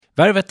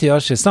Värvet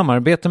görs i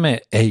samarbete med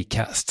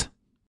Acast.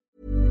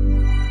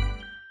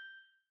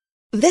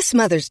 This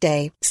Mother's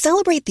Day,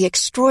 celebrate the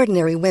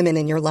extraordinary women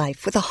in your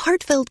life with a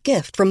heartfelt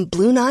gift from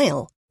Blue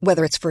Nile.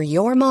 Whether it's for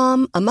your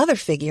mom, a mother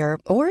figure,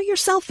 or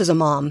yourself as a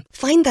mom,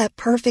 find that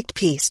perfect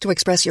piece to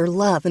express your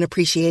love and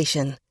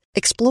appreciation.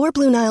 Explore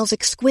Blue Nile's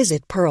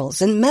exquisite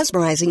pearls and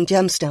mesmerizing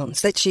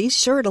gemstones that she's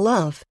sure to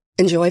love.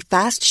 Enjoy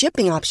fast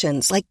shipping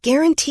options like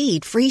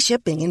guaranteed free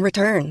shipping and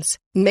returns.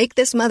 Make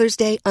this Mother's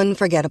Day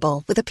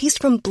unforgettable with a piece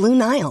from Blue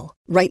Nile.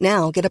 Right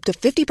now, get up to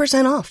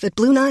 50% off at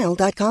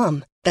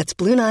BlueNile.com. That's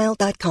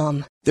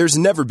BlueNile.com. There's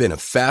never been a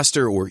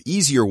faster or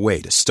easier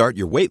way to start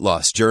your weight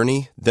loss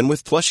journey than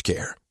with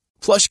PlushCare.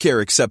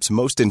 PlushCare accepts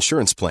most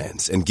insurance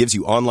plans and gives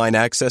you online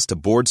access to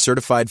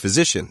board-certified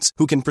physicians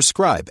who can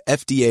prescribe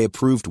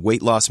FDA-approved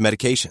weight loss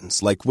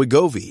medications like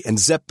Wegovy and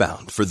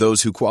Zepbound for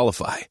those who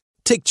qualify.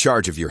 Take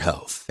charge of your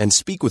health and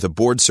speak with a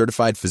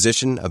board-certified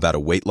physician about a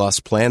weight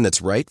loss plan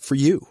that's right for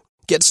you.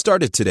 Get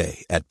started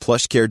today at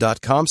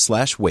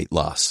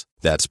plushcare.com/weightloss.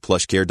 That's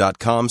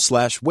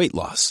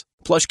plushcare.com/weightloss.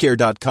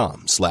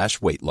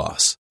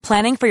 plushcare.com/weightloss.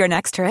 Planning for your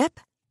next trip?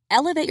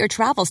 Elevate your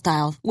travel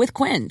style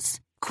with Quince.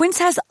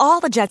 Quince has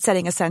all the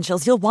jet-setting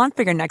essentials you'll want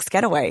for your next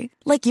getaway,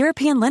 like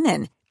European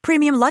linen,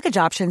 premium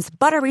luggage options,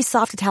 buttery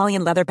soft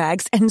Italian leather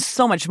bags, and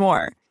so much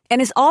more.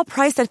 And is all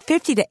priced at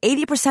 50 to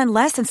 80%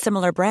 less than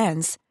similar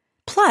brands.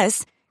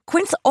 Plus,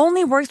 Quince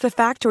only works with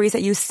factories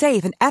that use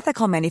safe and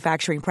ethical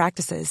manufacturing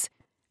practices.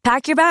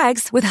 Pack your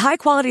bags with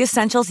high-quality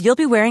essentials you'll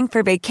be wearing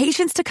for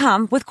vacations to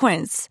come with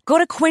Quince. Go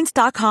to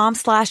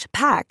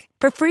quince.com/pack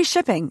for free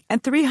shipping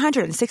and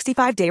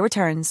 365-day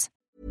returns.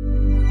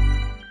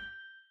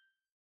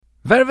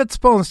 Värvet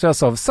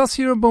sponsras av SAS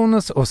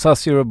Eurobonus och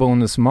SAS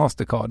Eurobonus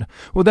Mastercard.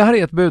 Och det här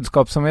är ett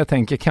budskap som jag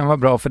tänker kan vara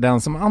bra för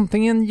den som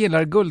antingen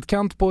gillar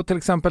guldkant på till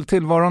exempel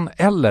tillvaron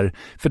eller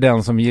för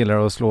den som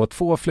gillar att slå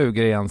 2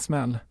 flugor i en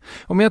smäll.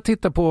 Om jag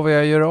tittar på vad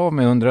jag gör av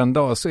med under en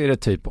dag så är det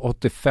typ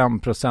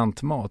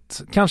 85%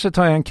 mat. Kanske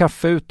tar jag en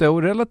kaffe ute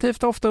och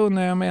relativt ofta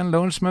unnar jag mig en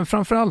lunch, men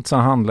framförallt så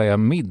handlar jag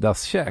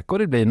middagskäk och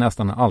det blir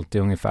nästan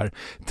alltid ungefär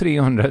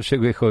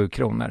 327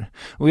 kronor.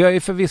 Och jag är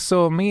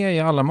förvisso med i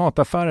alla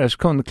mataffärers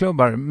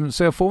kundklubbar,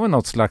 så jag får väl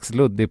något slags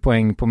luddig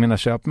poäng på mina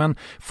köp, men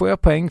får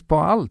jag poäng på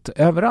allt,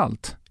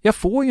 överallt? Jag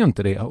får ju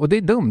inte det och det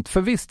är dumt,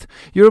 för visst,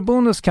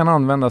 Eurobonus kan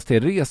användas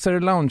till resor,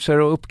 lounger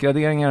och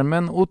uppgraderingar,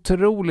 men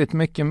otroligt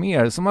mycket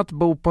mer, som att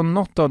bo på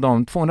något av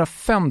de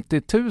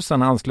 250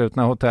 000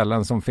 anslutna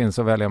hotellen som finns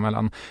att välja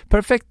mellan.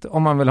 Perfekt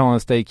om man vill ha en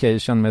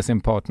staycation med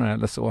sin partner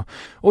eller så.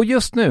 Och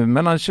just nu,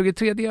 mellan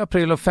 23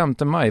 april och 5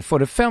 maj, får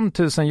du 5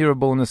 000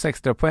 Eurobonus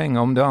extra poäng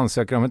om du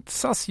ansöker om ett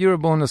SAS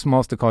Eurobonus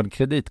Mastercard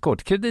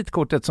kreditkort.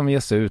 Kreditkortet som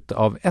ges ut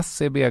av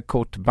SEB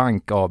Kort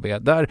Bank AB,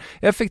 där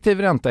effektiv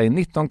ränta är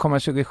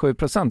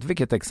 19,27%.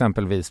 Vilket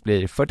exempelvis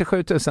blir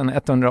 47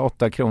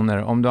 108 kronor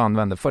om du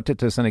använder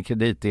 40 000 i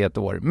kredit i ett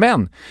år.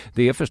 Men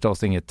det är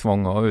förstås inget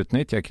tvång att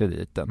utnyttja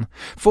krediten.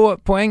 Få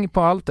poäng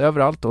på allt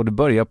överallt och du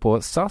börjar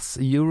på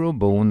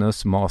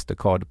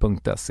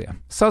saseurobonusmastercard.se.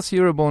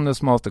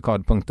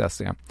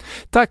 saseurobonusmastercard.se.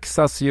 Tack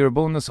SAS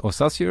Eurobonus och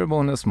SAS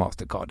Eurobonus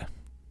Mastercard.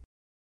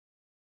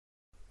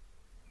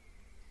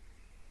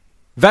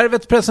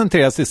 Värvet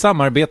presenteras i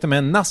samarbete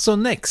med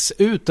Nasonex,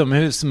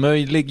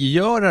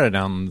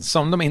 utomhusmöjliggöraren,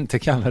 som de inte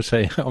kallar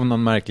sig av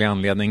någon märklig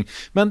anledning.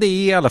 Men det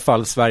är i alla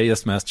fall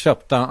Sveriges mest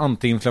köpta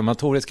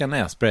antiinflammatoriska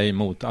nässpray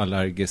mot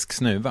allergisk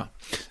snuva.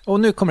 Och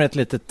nu kommer ett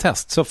litet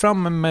test, så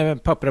fram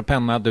med papper och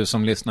penna du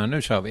som lyssnar,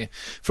 nu kör vi.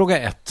 Fråga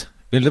 1.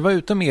 Vill du vara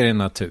ute mer i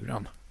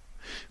naturen?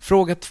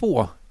 Fråga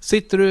 2.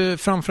 Sitter du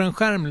framför en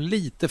skärm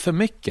lite för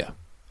mycket?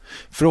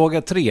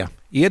 Fråga 3.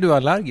 Är du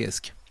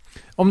allergisk?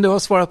 Om du har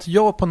svarat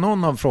ja på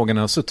någon av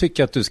frågorna så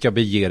tycker jag att du ska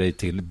bege dig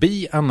till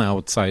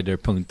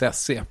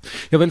beanoutsider.se.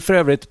 Jag vill för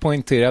övrigt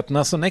poängtera att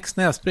Nasonex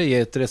nässpray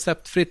är ett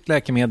receptfritt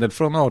läkemedel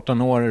från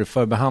 18 år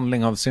för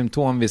behandling av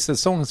symptom vid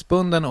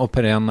säsongsbunden och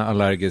perenn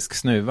allergisk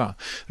snuva.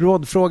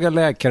 Rådfråga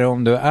läkare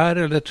om du är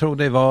eller tror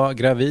dig vara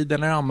gravid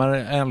eller ammar,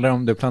 eller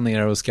om du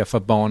planerar att skaffa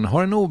barn,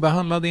 har en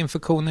obehandlad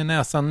infektion i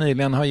näsan,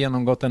 nyligen har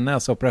genomgått en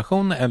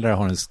näsoperation eller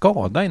har en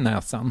skada i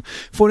näsan.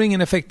 Får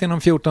ingen effekt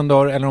inom 14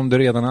 dagar eller om du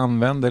redan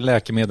använder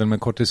läkemedel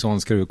med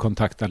kortison ska du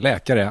kontakta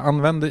läkare.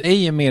 Använd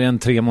ej mer än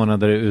 3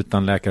 månader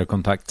utan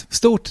läkarkontakt.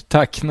 Stort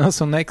tack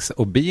Nasonex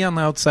och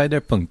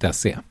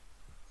beanoutsider.se.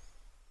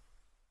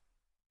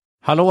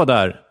 Hallå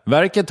där!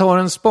 Verket har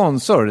en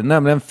sponsor,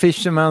 nämligen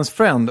Fisherman's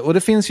Friend. Och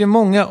det finns ju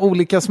många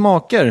olika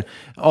smaker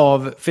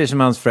av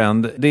Fisherman's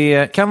Friend.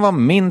 Det kan vara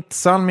mint,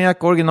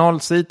 salmiak, original,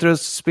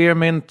 citrus,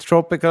 spearmint,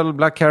 tropical,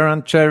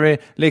 blackcurrant, cherry,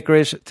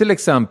 licorice till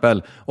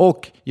exempel.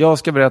 Och jag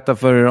ska berätta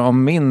för er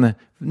om min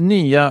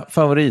nya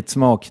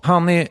favoritsmak.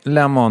 Honey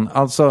lemon,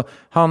 alltså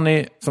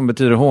honey som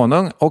betyder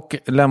honung och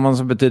lemon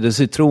som betyder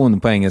citron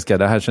på engelska.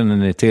 Det här känner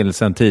ni till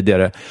sedan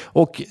tidigare.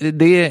 Och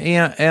det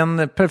är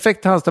en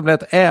perfekt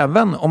halstablett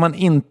även om man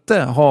inte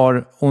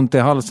har ont i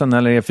halsen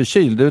eller är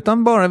förkyld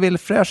utan bara vill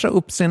fräscha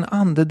upp sin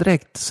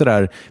andedräkt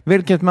sådär.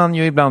 Vilket man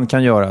ju ibland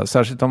kan göra,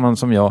 särskilt om man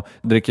som jag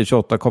dricker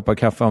 28 koppar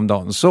kaffe om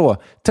dagen. Så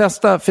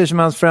testa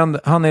Fisherman's Friend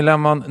Honey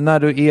Lemon när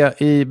du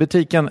är i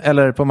butiken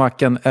eller på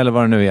macken eller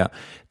vad det nu är.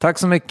 Tack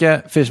så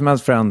mycket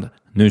Fisherman's Friend.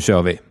 Nu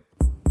kör vi.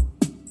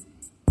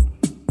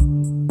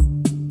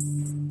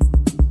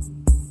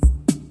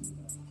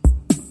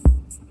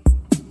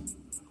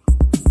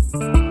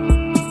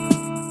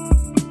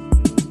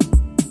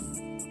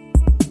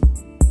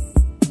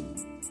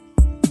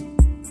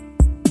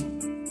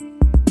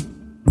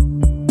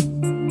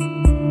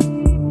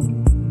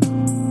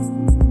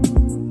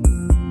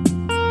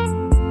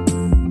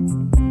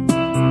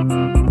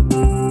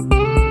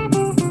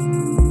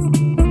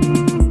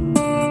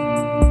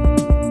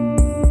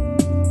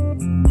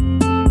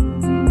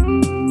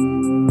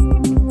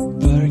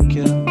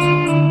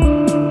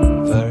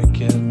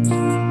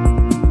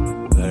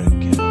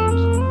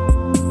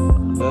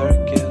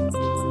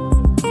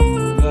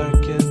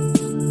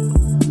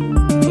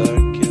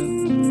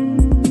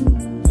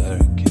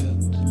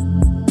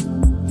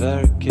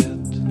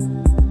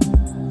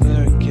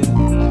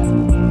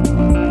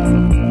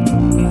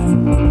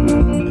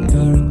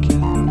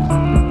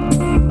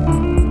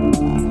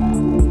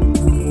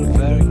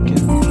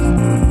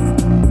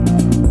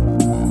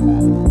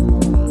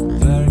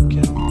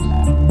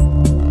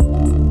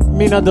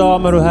 Mina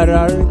damer och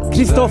herrar,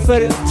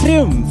 Kristoffer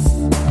Triumf.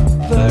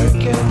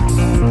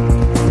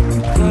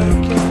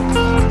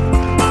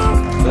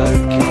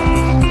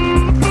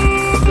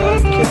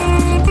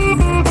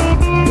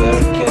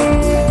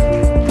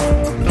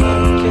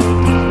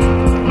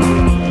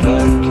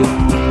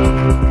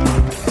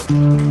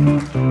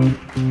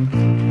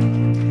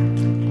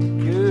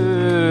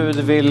 Gud,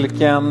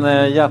 vilken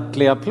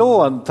hjärtlig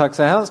applåd. Tack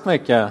så hemskt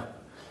mycket.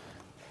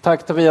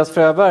 Tack Tobias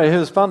Fröberg,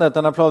 husbandet.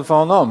 En applåd för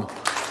honom.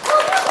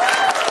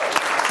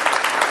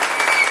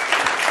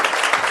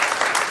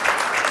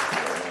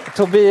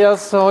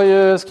 Tobias har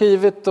ju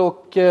skrivit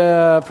och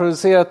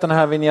producerat den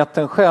här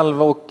vignetten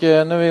själv och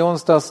nu i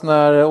onsdags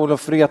när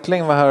Olof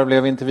Wretling var här och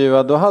blev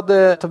intervjuad då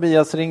hade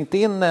Tobias ringt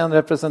in en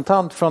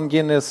representant från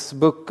Guinness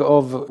Book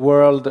of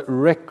World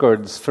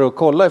Records för att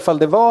kolla ifall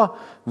det var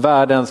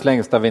världens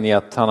längsta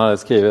vignett han hade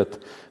skrivit.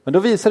 Men då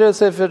visade det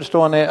sig,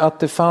 förstår ni, att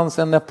det fanns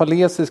en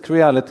nepalesisk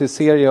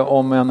realityserie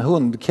om en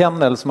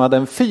hundkennel som hade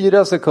en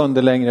 4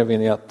 sekunder längre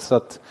vignett, så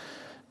att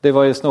det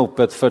var ju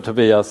snopet för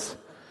Tobias.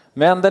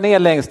 Men den är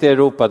längst i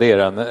Europa, det är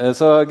den.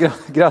 Så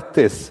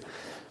grattis.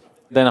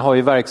 Den har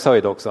ju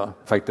verkshöjd också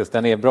faktiskt.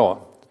 Den är bra,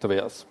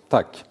 Tobias.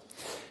 Tack.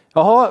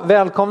 Jaha,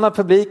 välkomna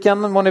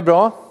publiken. Mår ni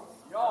bra?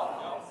 Ja.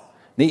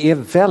 Ni är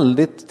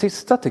väldigt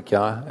tysta tycker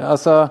jag.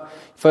 Alltså,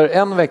 för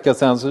en vecka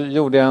sedan så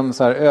gjorde jag en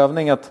så här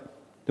övning att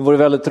det vore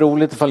väldigt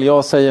roligt ifall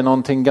jag säger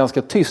någonting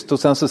ganska tyst och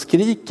sen så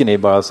skriker ni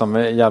bara som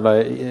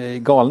jävla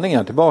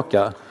galningar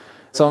tillbaka.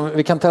 Så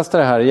vi kan testa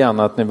det här igen,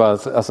 att ni bara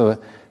alltså,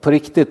 på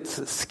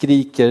riktigt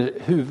skriker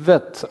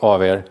huvudet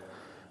av er.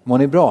 Mår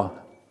ni bra?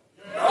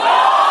 Ja!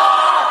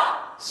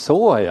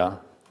 Så ja.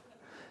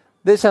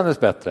 Det kändes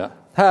bättre.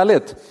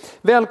 Härligt.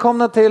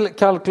 Välkomna till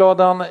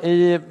Kalkladan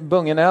i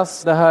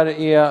Bungenäs. Det här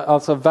är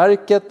alltså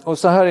verket. Och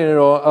så här är det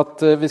då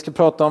att vi ska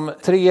prata om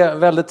 3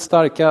 väldigt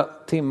starka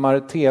timmar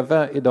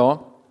tv idag.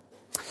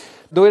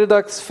 Då är det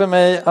dags för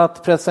mig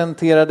att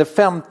presentera det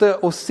 5:e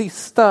och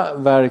sista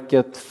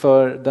verket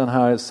för den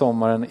här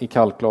sommaren i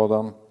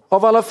Kalkladan.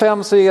 Av alla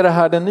 5 så är det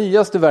här det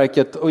nyaste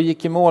verket och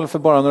gick i mål för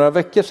bara några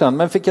veckor sedan.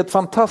 Men fick ett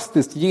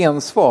fantastiskt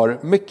gensvar.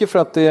 Mycket för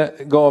att det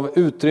gav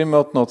utrymme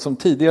åt något som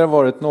tidigare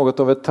varit något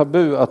av ett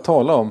tabu att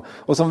tala om.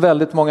 Och som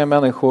väldigt många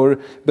människor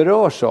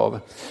berörs av.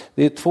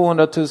 Det är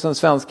 200 000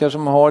 svenskar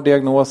som har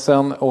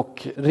diagnosen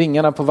och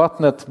ringarna på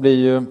vattnet blir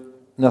ju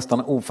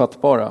nästan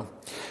ofattbara.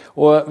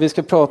 Och vi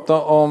ska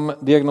prata om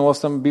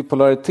diagnosen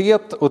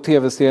bipolaritet och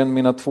tv-serien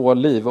Mina 2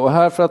 liv. Och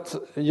här för att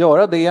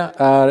göra det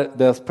är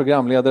dess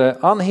programledare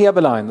Ann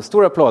Heberlein.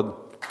 Stor applåd!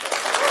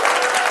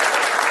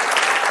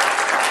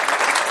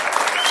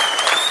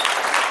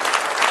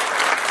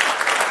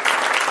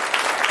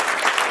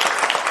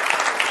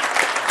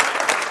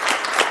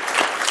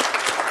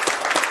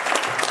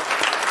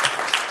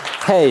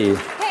 Hej!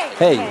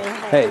 Hej!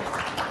 Hej!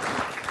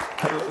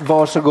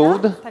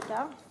 Varsågod.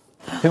 Tackar.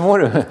 Hur mår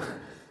du?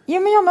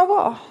 Jo, men jag mår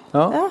bra.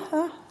 Ja.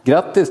 Ja.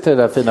 Grattis till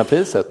det där fina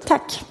priset.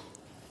 Tack.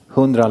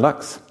 100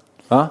 lax.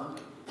 Va?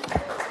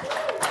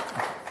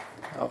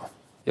 Ja.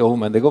 Jo,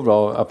 men det går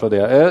bra att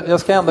applådera. Jag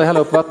ska ändå hälla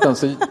upp vatten,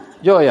 så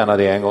gör gärna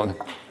det en gång.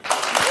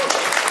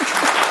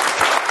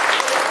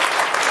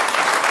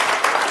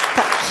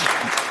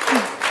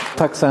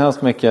 Tack så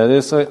hemskt mycket. Det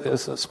är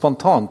så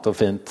spontant och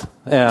fint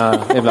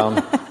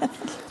ibland.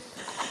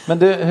 Men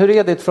du, hur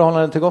är ditt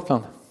förhållande till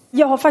Gotland?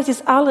 Jag har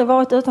faktiskt aldrig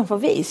varit utanför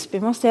Visby,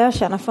 måste jag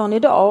erkänna, förrän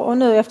idag. Och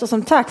nu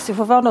eftersom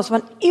taxichauffören då, som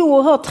var en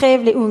oerhört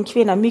trevlig ung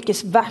kvinna,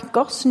 mycket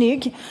vacker,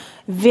 snygg,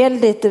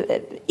 väldigt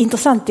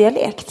intressant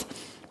dialekt.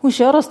 Hon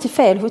körde oss till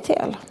fel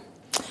hotell.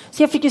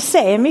 Så jag fick ju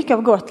se mycket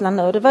av Gotland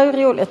nu, det var ju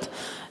roligt.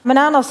 Men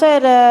annars så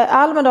är det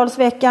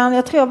Almedalsveckan,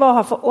 jag tror jag var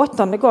här för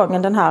 8:e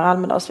gången den här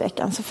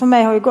Almedalsveckan. Så för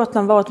mig har ju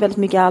Gotland varit väldigt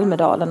mycket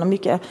Almedalen och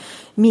mycket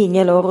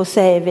mingel och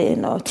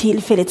rosévin och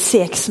tillfälligt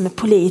sex med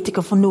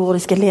politiker från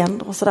nordiska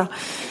länder och sådär.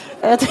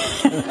 Jag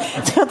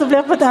tror att det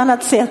blir på ett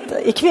annat sätt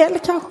ikväll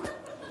kanske.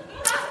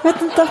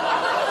 Vet inte.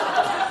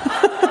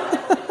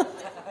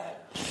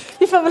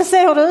 Vi får väl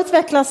se hur det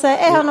utvecklar sig.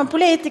 Är han någon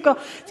politiker?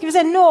 Ska vi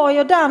säga Norge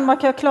och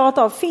Danmark har klarat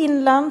av.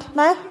 Finland?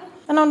 Nej?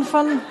 Är någon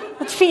från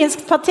ett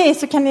finskt parti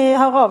så kan ni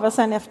höra av er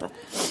sen efter.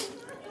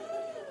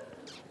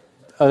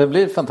 Ja, det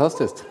blir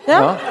fantastiskt.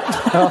 Ja.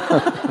 Ja.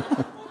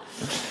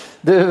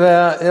 Du,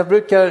 jag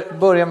brukar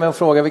börja med att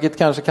fråga, vilket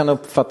kanske kan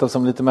uppfattas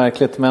som lite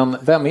märkligt, men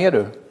vem är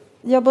du?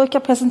 Jag brukar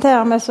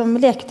presentera mig som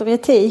lektor i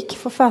etik,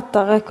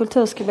 författare,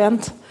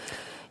 kulturskribent.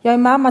 Jag är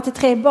mamma till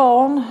 3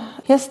 barn,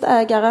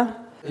 hästägare.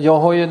 Jag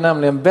har ju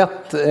nämligen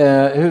bett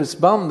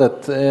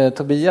husbandet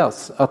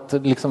Tobias att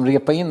liksom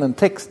repa in en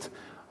text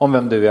om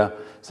vem du är.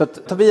 Så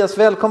att, Tobias,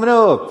 välkommen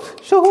upp!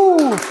 Tjoho!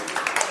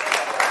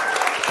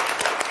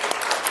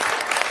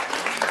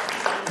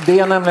 Det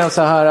är nämligen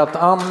så här att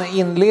Ann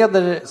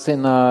inleder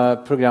sina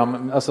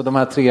program, alltså de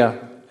här 3...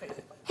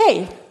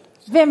 Hej,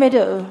 vem är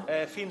du?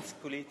 Finsk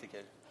politiker.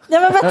 Ja,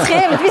 men vad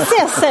trevligt, vi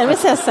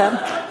ses sen.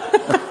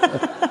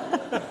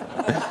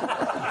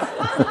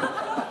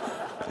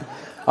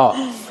 Ja,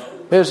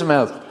 hur som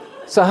helst.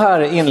 Så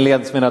här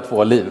inleds mina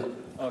 2 liv.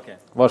 Okay.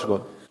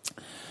 Varsågod.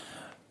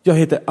 Jag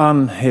heter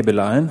Ann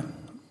Heberlein.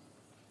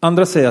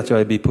 Andra säger att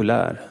jag är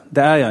bipolär.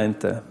 Det är jag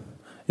inte.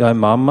 Jag är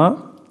mamma.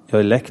 Jag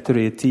är lektor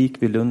i etik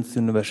vid Lunds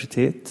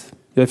universitet.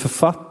 Jag är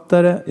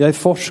författare. Jag är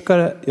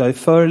forskare. Jag är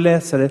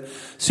föreläsare.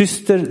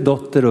 Syster,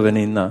 dotter och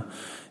väninna.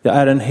 Jag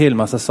är en hel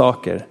massa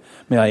saker.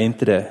 Men jag är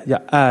inte det. Jag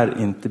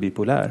är inte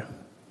bipolär.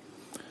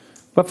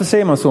 Varför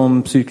säger man så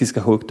om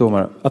psykiska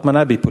sjukdomar? Att man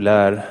är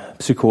bipolär,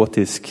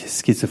 psykotisk,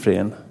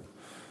 schizofren.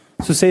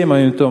 Så säger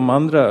man ju inte om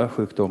andra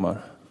sjukdomar.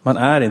 Man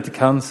är inte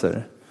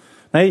cancer.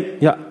 Nej,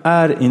 jag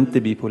är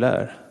inte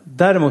bipolär.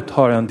 Däremot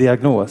har jag en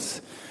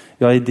diagnos.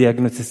 Jag är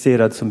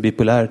diagnostiserad som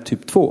bipolär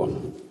typ 2.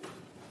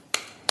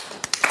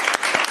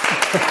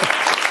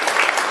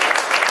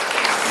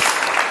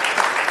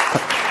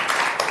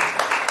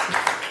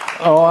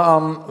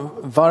 Ja,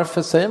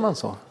 varför säger man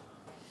så?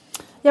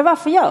 Ja,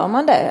 varför gör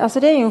man det? Alltså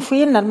det är ju en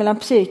skillnad mellan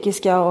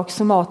psykiska och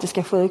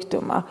somatiska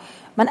sjukdomar.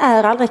 Man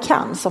är aldrig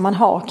cancer,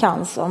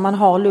 man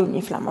har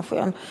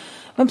lunginflammation.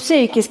 Men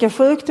psykiska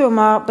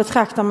sjukdomar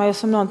betraktar man ju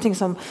som någonting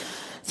som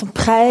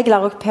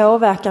präglar och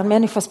påverkar en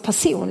människas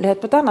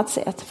personlighet på ett annat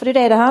sätt. För det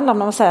är det handlar om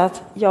när man säger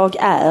att jag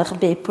är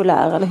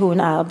bipolär eller hon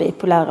är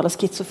bipolär eller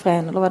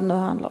schizofren eller vad det nu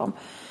handlar om.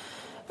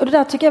 Och det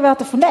där tycker jag är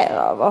värt att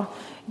fundera över.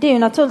 Det är ju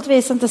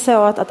naturligtvis inte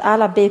så att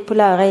alla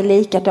bipolära är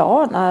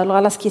likadana eller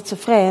alla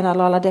schizofrena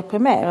eller alla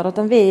deprimerade,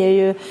 utan vi är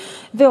ju,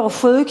 vår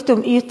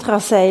sjukdom yttrar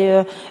sig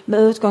ju med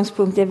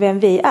utgångspunkt i vem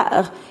vi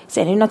är.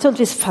 Sen är det ju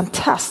naturligtvis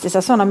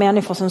fantastiska sådana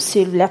människor som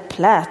Sylvia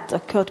Plath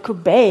och Kurt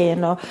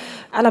Cobain och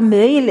alla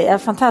möjliga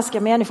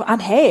fantastiska människor. Ann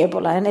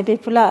Heberlein är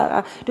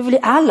bipolära. Då vill ju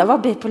alla vara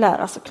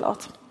bipolära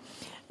såklart.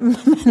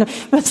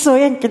 Men så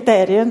enkelt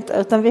är det ju inte,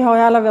 utan vi har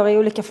ju alla våra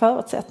olika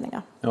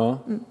förutsättningar. Ja.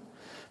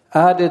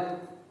 Är det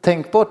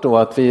tänkbart då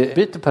att vi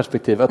byter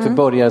perspektiv, att vi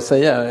börjar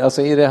säga,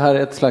 alltså är det här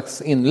ett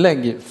slags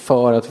inlägg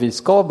för att vi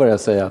ska börja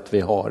säga att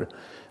vi har,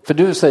 för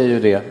du säger ju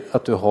det,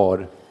 att du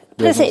har.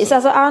 Precis,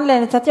 alltså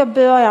anledningen till att jag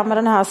börjar med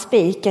den här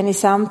spiken i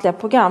samtliga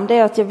program, det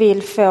är att jag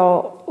vill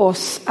få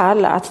oss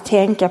alla att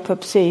tänka på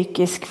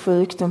psykisk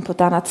sjukdom på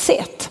ett annat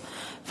sätt.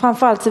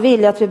 Framförallt så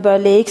vill jag att vi börjar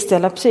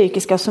likställa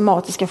psykiska och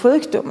somatiska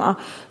sjukdomar.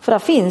 För där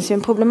finns ju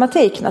en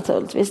problematik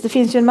naturligtvis. Det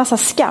finns ju en massa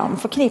skam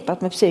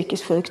förknippat med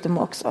psykisk sjukdom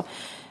också.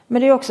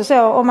 Men det är också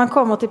så, om man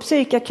kommer till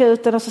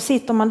psykakuten och så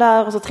sitter man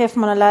där och så träffar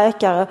man en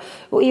läkare.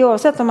 Och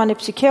oavsett om man är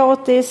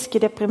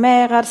psykotisk,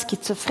 deprimerad,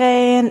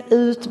 schizofren,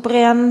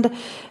 utbränd,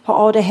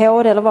 har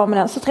ADHD eller vad man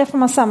är, så träffar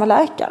man samma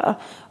läkare.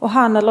 Och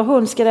han eller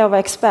hon ska då vara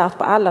expert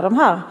på alla de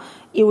här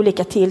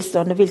olika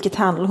tillstånd, vilket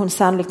han eller hon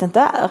sannolikt inte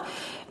är.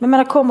 Men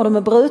när kommer du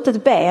med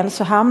brutet ben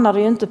så hamnar du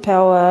ju inte på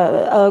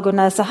ögon-,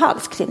 näsa-,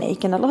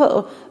 halskliniken, eller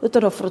hur?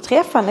 Utan då får du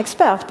träffa en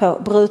expert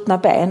på brutna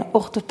ben.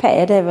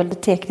 Ortoped, det är väl det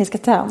tekniska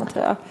termen,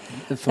 tror jag.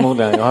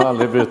 Förmodligen, jag har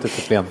aldrig brutit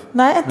ett ben.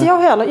 Nej, inte jag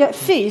heller.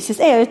 Fysiskt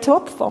är jag i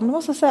toppform, det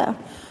måste jag säga.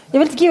 Jag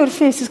är väldigt god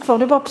fysisk form,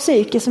 det är bara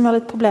psykiskt som jag har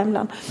lite problem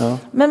ibland. Ja.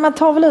 Men man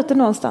tar väl ut det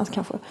någonstans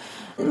kanske.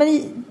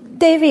 Men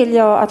det vill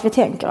jag att vi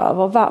tänker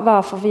över,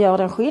 varför vi gör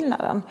den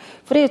skillnaden.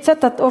 För det är ett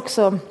sätt att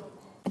också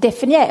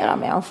definiera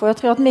människor. Jag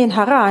tror att min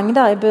harang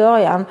där i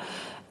början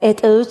är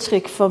ett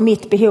uttryck för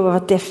mitt behov av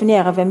att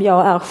definiera vem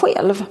jag är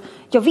själv.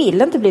 Jag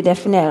vill inte bli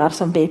definierad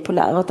som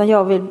bipolär, utan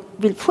jag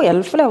vill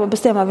själv få lov att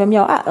bestämma vem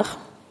jag är,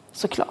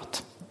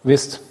 såklart.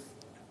 Visst.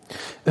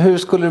 Hur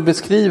skulle du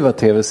beskriva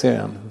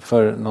tv-serien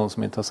för någon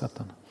som inte har sett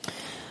den?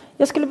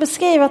 Jag skulle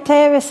beskriva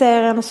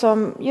tv-serien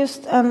som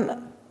just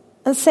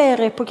en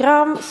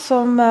serieprogram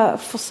som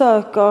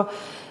försöker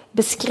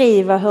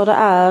beskriva hur det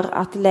är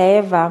att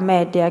leva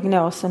med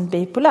diagnosen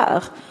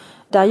bipolär.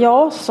 Där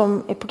jag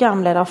som är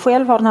programledare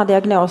själv har den här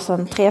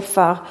diagnosen,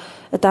 träffar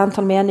ett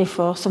antal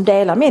människor som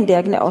delar min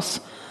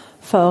diagnos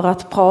för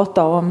att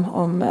prata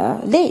om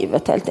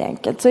livet helt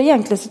enkelt. Så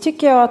egentligen så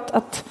tycker jag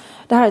att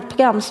det här är ett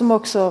program som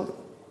också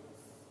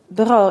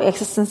berör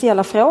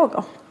existentiella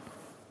frågor.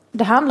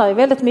 Det handlar ju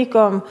väldigt mycket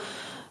om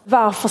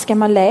varför ska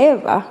man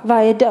leva? Vad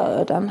är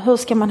döden? Hur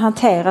ska man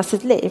hantera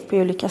sitt liv på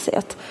olika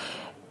sätt?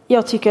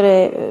 Jag tycker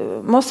det,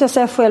 måste jag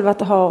säga själv, att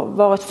det har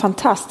varit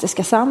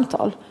fantastiska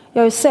samtal.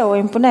 Jag är så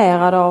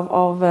imponerad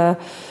av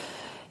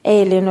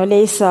Elin och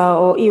Lisa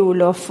och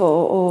Olof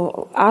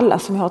och alla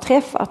som jag har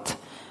träffat.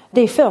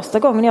 Det är första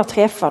gången jag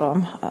träffar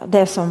dem,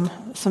 det som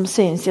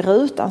syns i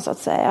rutan så att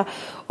säga.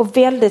 Och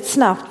väldigt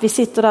snabbt, vi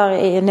sitter där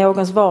i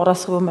någons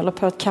vardagsrum eller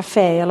på ett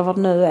café eller vad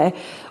det nu är.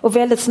 Och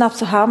väldigt snabbt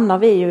så hamnar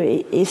vi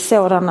ju i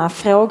sådana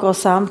frågor och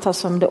samtal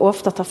som det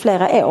ofta tar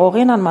flera år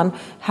innan man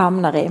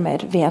hamnar i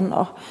med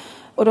vänner.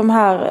 Och de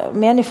här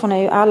människorna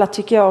är ju alla,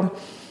 tycker jag,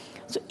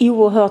 så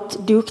oerhört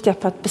duktiga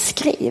på att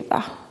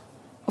beskriva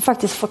och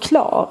faktiskt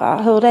förklara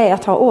hur det är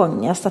att ha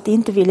ångest, att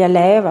inte vilja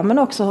leva, men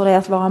också hur det är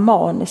att vara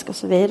manisk och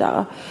så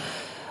vidare.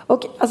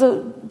 Och alltså,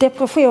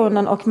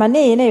 depressionen och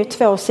manin är ju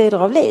två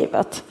sidor av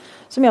livet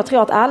som jag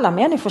tror att alla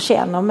människor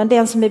känner, men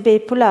den som är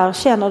bipolär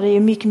känner det ju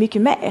mycket,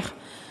 mycket mer.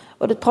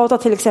 Och det pratar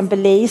till exempel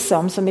Lisa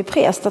om som är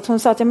präst, att hon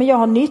sa att jag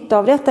har nytta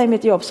av detta i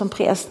mitt jobb som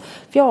präst,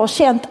 för jag har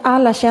känt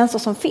alla känslor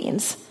som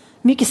finns.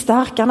 Mycket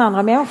starkare än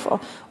andra människor.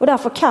 Och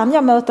därför kan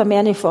jag möta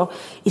människor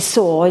i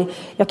sorg.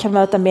 Jag kan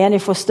möta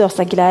människor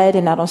största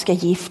glädje när de ska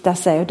gifta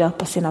sig och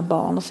döpa sina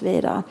barn och så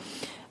vidare.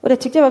 Och det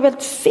tyckte jag var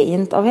väldigt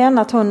fint av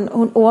henne, att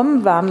hon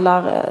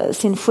omvandlar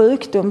sin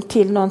sjukdom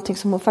till någonting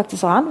som hon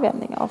faktiskt har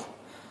användning av.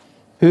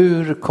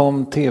 Hur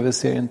kom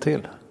tv-serien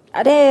till?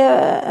 Ja, det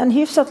är en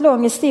hyfsat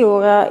lång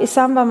historia. I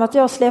samband med att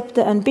jag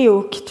släppte en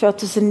bok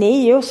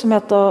 2009 som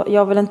heter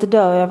Jag vill inte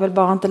dö, jag vill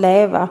bara inte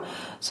leva.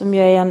 Som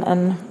ju är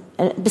en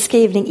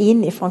beskrivning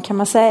inifrån kan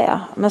man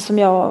säga, men som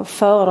jag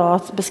föredrar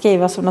att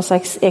beskriva som någon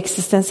slags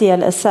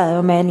existentiell essä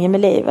och meningen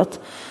med livet.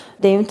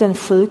 Det är ju inte en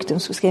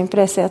sjukdomsbeskrivning på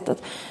det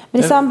sättet.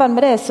 Men i samband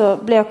med det så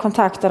blev jag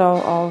kontaktad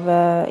av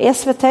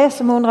SVT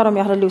som undrade om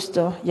jag hade lust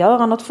att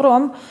göra något för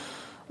dem.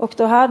 Och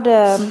då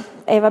hade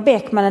Eva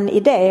Beckman en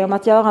idé om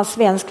att göra en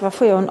svensk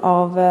version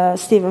av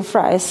Stephen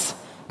Frys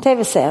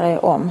tv-serie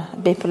om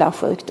bipolär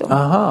sjukdom.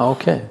 Aha,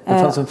 okej. Det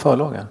fanns en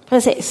förlaga.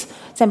 Precis.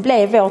 Sen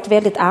blev vårt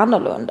väldigt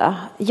annorlunda.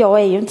 Jag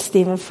är ju inte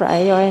Stephen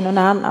Fry, jag är någon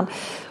annan.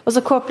 Och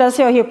så kopplades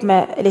jag ihop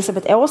med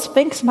Elisabeth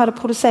Åsbrink som hade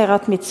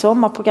producerat mitt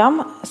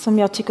sommarprogram som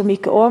jag tycker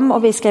mycket om.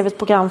 Och vi skrev ett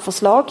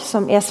programförslag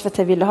som SVT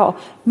ville ha.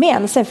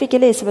 Men sen fick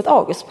Elisabeth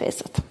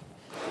Augustpriset.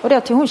 Och då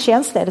tog hon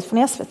tjänstledigt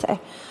från SVT.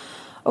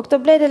 Och då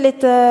blev det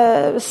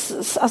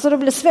då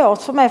blev det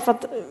svårt för mig, för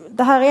att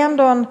det här är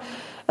ändå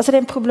det är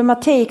en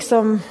problematik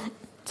som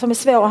är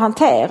svår att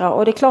hantera,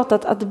 och det är klart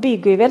att det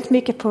bygger ju väldigt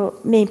mycket på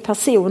min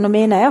person och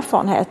mina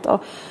erfarenheter.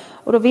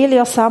 Och då ville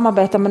jag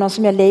samarbeta med någon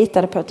som jag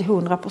litade på till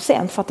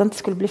 100% för att det inte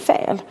skulle bli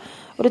fel.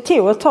 Och det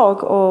tog ett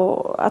tag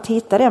att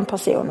hitta den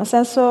personen.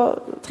 Sen så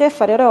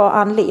träffade jag då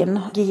Ann Linn,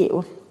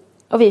 Gio,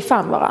 och vi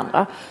fann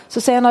varandra.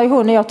 Så sen har ju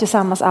hon och jag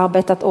tillsammans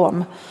arbetat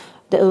om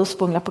det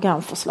ursprungliga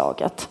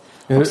programförslaget.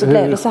 Och så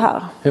blev det så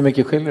här. Hur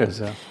mycket skiljer det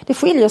sig? Det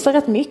skiljer sig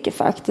rätt mycket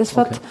faktiskt.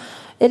 För att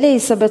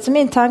Elisabeth, så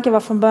min tanke var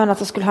från början att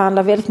det skulle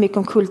handla väldigt mycket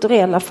om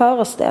kulturella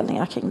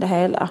föreställningar kring det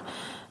hela.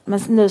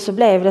 Men nu så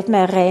blev det ett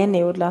mer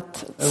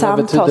renodlat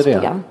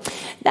samtalsprogram.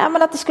 Nej,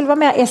 men att det skulle vara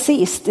mer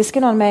essayistiskt i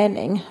någon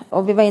mening.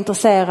 Och vi var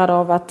intresserade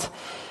av att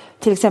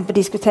till exempel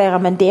diskutera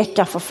med en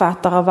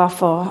deckarförfattare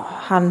varför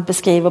han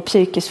beskriver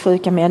psykiskt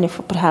sjuka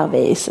människor på det här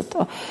viset.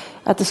 Och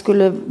att det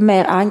skulle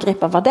mer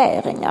angripa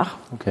värderingar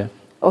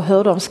och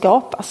hur de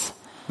skapas.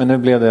 Men nu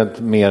blev det ett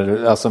mer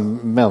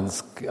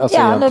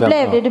nu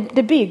blev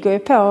det bygger ju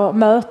på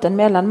möten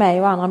mellan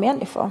mig och andra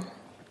människor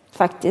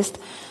faktiskt.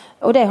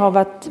 Och det har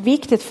varit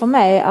viktigt för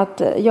mig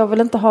att jag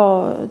vill inte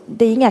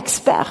det är inga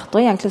experter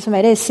egentligen som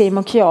är, det är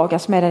Simon Kyaga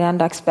som är den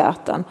enda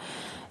experten.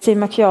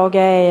 Simon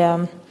Kyaga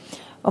är,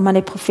 om han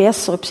är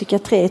professor i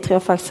psykiatri, tror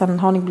jag faktiskt han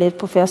har blivit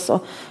professor.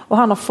 Och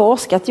han har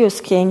forskat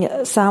just kring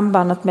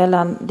sambandet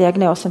mellan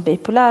diagnosen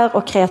bipolär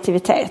och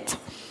kreativitet.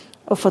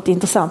 Och fått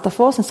intressanta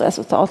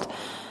forskningsresultat.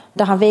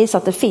 Där han visar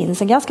att det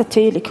finns en ganska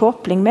tydlig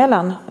koppling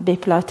mellan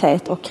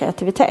bipolaritet och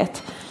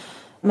kreativitet.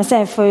 Men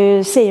sen får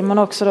ju Simon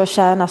också då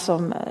tjäna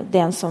som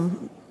den som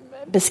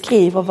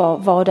beskriver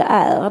vad det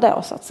är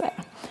då så att säga.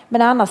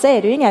 Men annars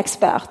är det ju inga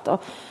experter.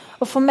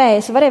 Och för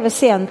mig så var det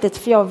väsentligt,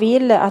 för jag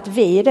ville att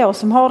vi då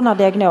som har den här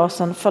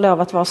diagnosen får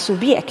lov att vara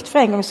subjekt för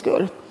en gångs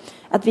skull.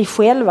 Att vi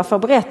själva får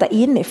berätta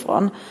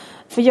inifrån.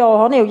 För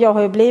jag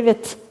har ju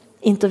blivit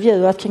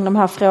intervjuad kring de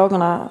här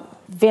frågorna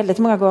väldigt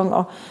många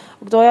gånger.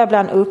 Och då har jag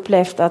ibland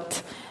upplevt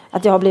att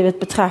jag har blivit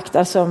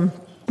betraktad som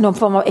någon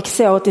form av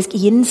exotisk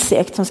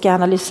insekt som ska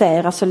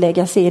analyseras och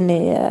läggas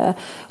in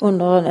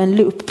under en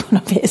lupp på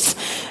något vis.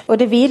 Och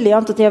det ville jag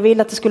inte. Jag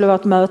ville att det skulle vara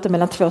ett möte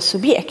mellan två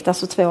subjekt,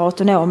 alltså två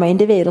autonoma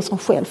individer som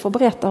själv får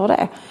berätta hur det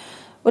är.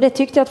 Och det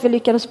tyckte jag att vi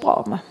lyckades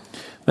bra med.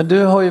 Men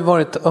du har ju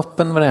varit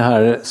öppen med det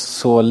här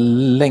så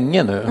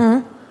länge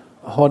nu.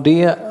 Har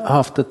det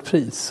haft ett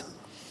pris?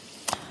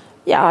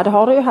 Ja, det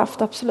har det ju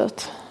haft,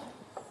 absolut.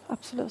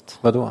 Absolut.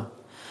 Vadå?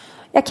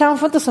 Jag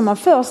kanske inte som man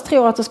först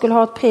tror att det skulle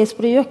ha ett pris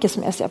på det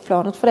yrkesmässiga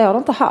planet, för det har det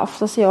inte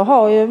haft. Alltså jag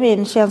har ju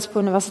min tjänst på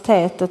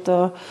universitetet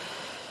och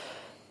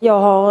jag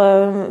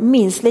har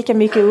minst lika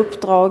mycket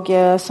uppdrag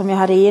som jag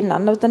hade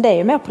innan. Utan det är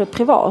ju mer på det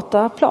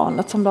privata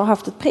planet som det har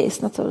haft ett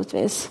pris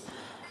naturligtvis.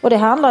 Och det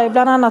handlar ju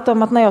bland annat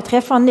om att när jag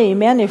träffar en ny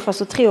människa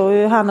så tror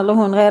ju han eller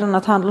hon redan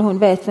att han eller hon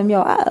vet vem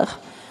jag är.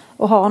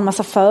 Och har en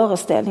massa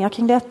föreställningar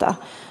kring detta.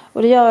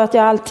 Och det gör att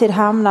jag alltid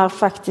hamnar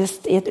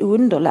faktiskt i ett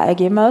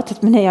underläge i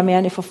mötet med nya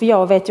människor. För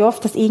jag vet ju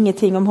oftast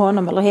ingenting om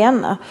honom eller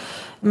henne.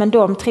 Men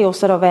de tror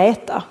sig då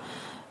veta.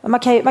 Man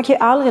kan ju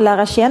aldrig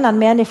lära känna en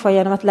människa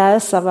genom att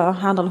läsa vad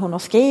han eller hon har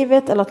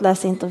skrivit. Eller att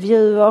läsa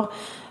intervjuer.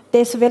 Det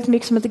är så väldigt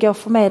mycket som inte går att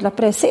förmedla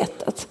på det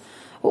sättet.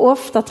 Och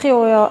ofta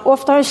har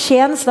jag en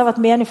känsla av att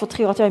människor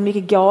tror att jag är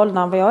mycket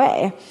galnare än vad jag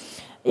är.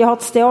 Jag har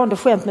ett stående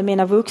skämt med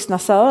mina vuxna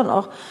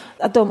söner.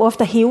 Att de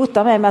ofta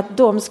hotar mig med att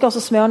de ska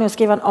så småningom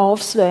skriva en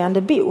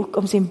avslöjande bok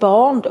om sin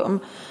barndom.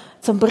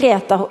 Som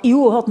berättar hur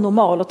oerhört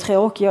normal och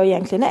tråkig jag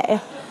egentligen är.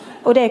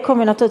 Och det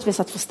kommer naturligtvis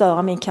att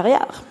förstöra min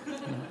karriär.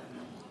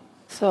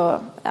 Så,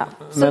 ja.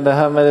 Men det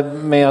här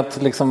med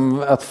att,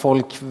 liksom, att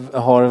folk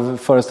har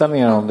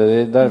föreställningar om det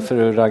är därför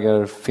du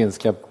raggar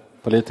finska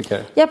politiker?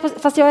 Ja,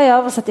 fast jag är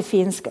översatt till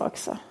finska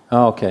också.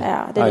 Ah, okay.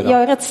 Ja,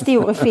 jag är rätt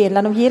stor i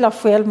Finland. De gillar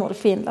självmord i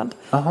Finland.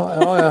 Aha,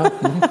 ja.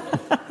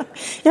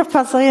 Jag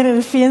passar in i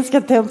det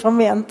finska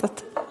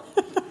temperamentet.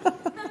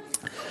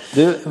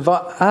 Du, vad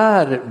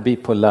är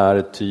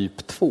bipolär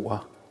typ 2?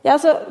 Ja,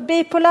 alltså,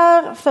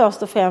 bipolär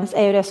först och främst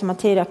är ju det som man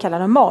tidigare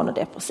kallade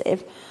manodepressiv.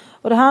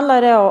 Och det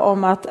handlar då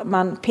om att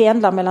man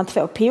pendlar mellan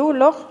två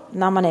poler.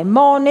 När man är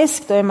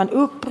manisk då är man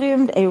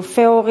upprymd,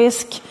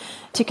 euforisk,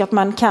 tycker att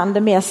man kan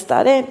det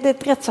mesta. Det är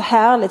ett rätt så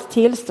härligt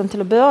tillstånd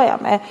till att börja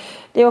med.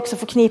 Det är också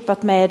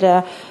förknippat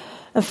med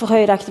en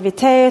förhöjd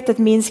aktivitet, ett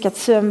minskat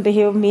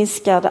sömnbehov,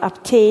 minskad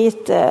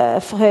aptit,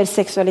 förhöjd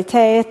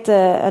sexualitet,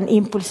 en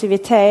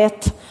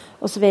impulsivitet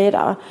och så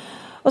vidare.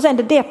 Och sen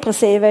det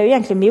depressiva är ju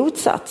egentligen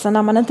motsatsen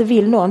när man inte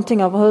vill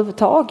någonting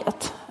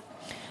överhuvudtaget.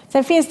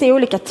 Sen finns det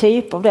olika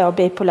typer av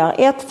bipolär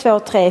 1, 2,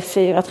 3,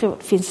 4, jag tror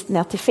det finns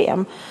ner till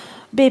 5.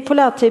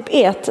 Bipolär typ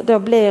 1, då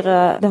blir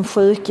den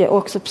sjuke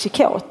också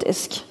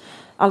psykotisk.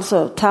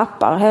 Alltså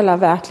tappar hela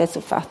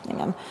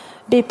verklighetsuppfattningen.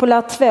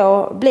 Bipolär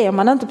 2 blir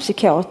man inte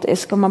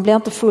psykotisk och man blir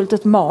inte fullt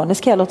ut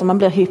manisk heller, utan man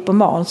blir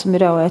hypoman som är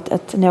då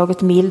ett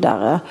något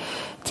mildare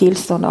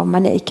tillstånd av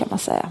mani kan man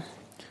säga.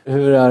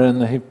 Hur är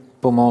en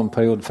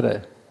hypomanperiod för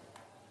dig?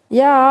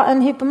 Ja,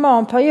 en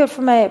hypomanperiod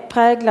för mig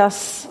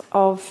präglas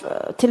av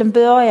till en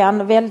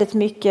början väldigt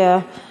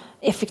mycket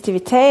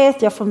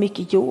effektivitet. Jag får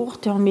mycket gjort,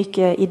 jag har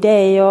mycket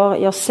idéer,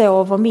 jag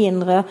sover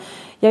mindre.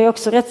 Jag är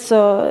också rätt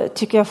så,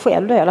 tycker jag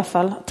själv då i alla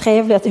fall,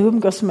 trevlig att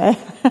umgås med.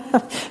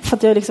 För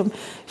att jag är liksom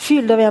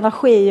fylld av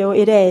energi och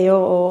idéer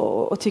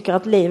och tycker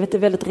att livet är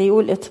väldigt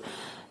roligt.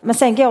 Men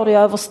sen går det ju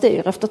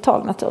överstyr efter ett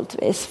tag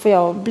naturligtvis. För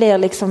jag blir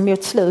liksom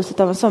mot slutet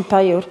av en sån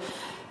period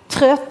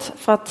trött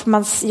för att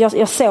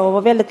jag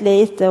sover väldigt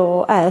lite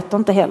och äter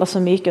inte heller så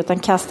mycket utan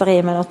kastar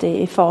i mig något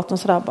i farten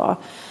sådär bara.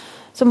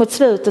 Så mot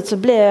slutet så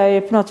blir jag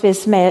ju på något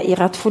vis mer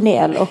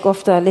irrationell och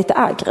ofta lite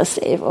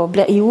aggressiv och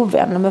blir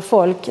ovän med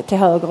folk till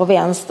höger och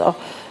vänster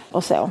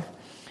och så.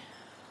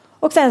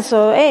 Och sen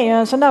så är ju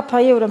en sån där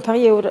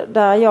period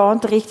där jag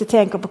inte riktigt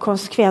tänker på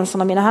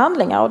konsekvenserna av mina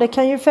handlingar. Och det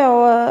kan ju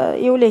få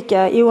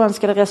olika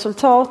oönskade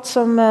resultat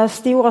som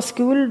stora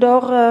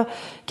skulder,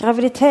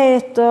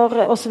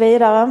 graviditeter och så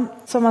vidare.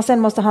 Som man sen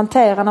måste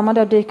hantera när man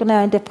då dyker ner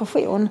i en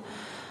depression.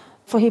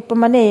 För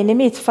hypomanin i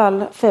mitt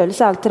fall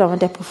följs alltid av en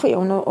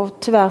depression. Och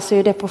tyvärr så är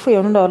ju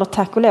depressionen då, eller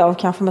tack och lov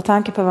kanske med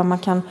tanke på vad man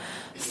kan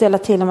ställa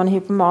till när man är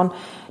hypoman.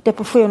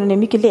 Depressionen är en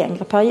mycket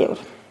längre period.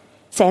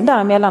 Sen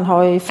däremellan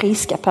har jag ju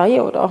friska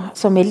perioder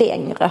som är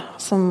längre,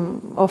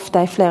 som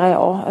ofta är flera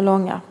år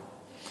långa.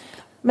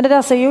 Men det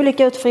där ser ju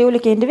olika ut för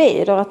olika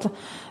individer. Att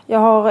jag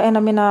har en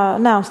av mina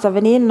närmsta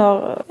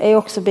väninnor är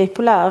också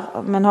bipolär,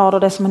 men har då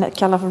det som man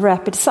kallar för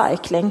rapid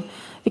cycling.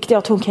 Vilket gör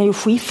att hon kan ju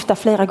skifta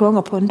flera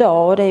gånger på en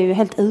dag och det är ju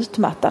helt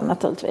utmattande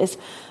naturligtvis.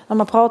 När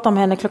man pratar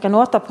med henne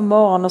 8:00 på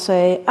morgonen och så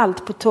är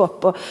allt på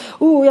topp.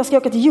 Och jag ska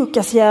åka till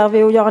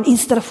Jukkasjärvi och göra en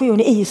installation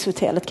i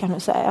ishotellet kan man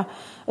säga.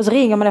 Och så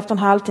ringer man efter en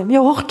halvtimme.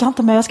 Jag orkar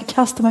inte mer, jag ska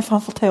kasta mig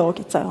framför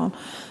tåget, säger hon.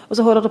 Och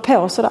så håller det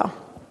på sådär.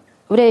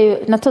 Och det är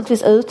ju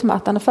naturligtvis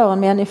utmattande för en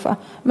människa,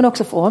 men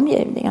också för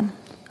omgivningen.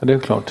 Ja, det är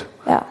klart.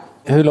 Ja.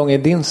 Hur lång är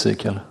din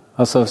cykel?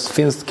 Alltså,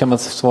 kan man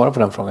svara på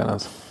den frågan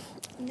ens?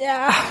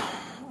 Ja,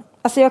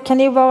 alltså jag kan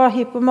ju vara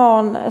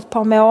hypoman ett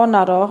par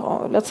månader.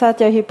 Låt säga att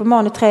jag är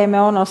hypoman i 3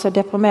 månader så är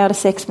jag deprimerad i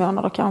 6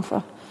 månader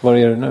kanske. Var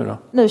är du nu då?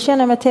 Nu känner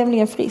jag mig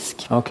tämligen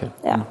frisk. Okay.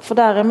 Ja, för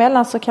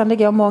däremellan så kan det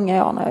gå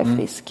många år när jag är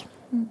frisk.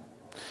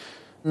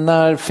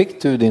 När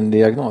fick du din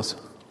diagnos?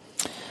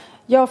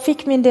 Jag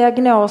fick min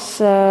diagnos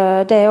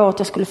det året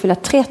jag skulle fylla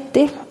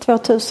 30,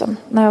 2000.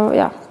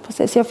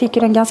 Precis. Jag fick ju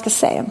den ganska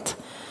sent.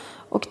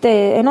 Och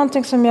det är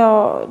någonting som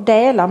jag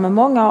delar med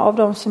många av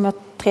dem som jag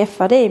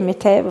träffade i mitt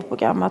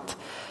tv-program. Att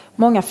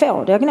många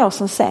får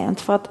diagnosen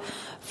sent.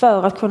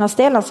 För att kunna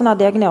ställa en sån här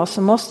diagnos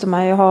så måste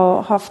man ju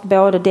ha haft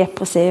både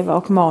depressiva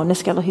och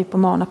maniska eller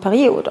hypomana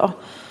perioder.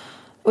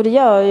 Och det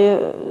gör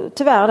ju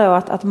tyvärr då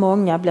att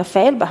många blir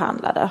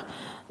felbehandlade.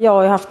 Jag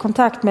har ju haft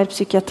kontakt med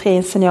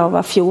psykiatrin sedan jag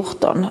var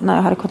 14 när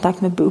jag hade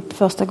kontakt med BUP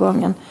första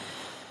gången.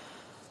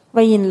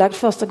 Var inlagd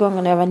första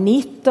gången när jag var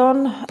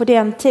 19. På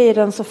den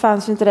tiden så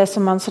fanns ju inte det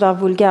som man sådär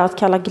vulgärt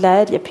kallar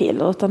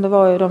glädjepiller, utan det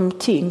var ju de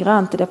tyngre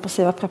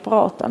antidepressiva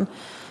preparaten.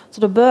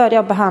 Så då började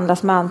jag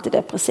behandlas med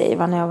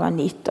antidepressiva när jag var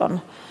 19.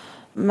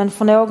 Men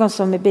för någon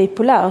som är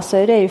bipolär så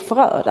är det ju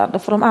förödande,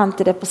 för de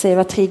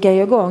antidepressiva triggar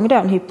ju igång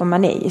den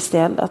hypomani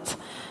istället.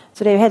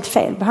 Så det är ju helt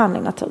fel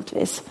behandling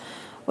naturligtvis.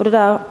 Och det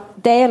där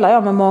delar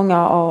jag med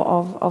många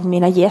av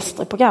mina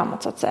gäster i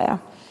programmet så att säga.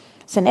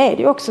 Sen är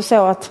det ju också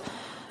så att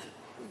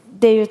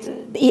det är ju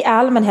i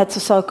allmänhet så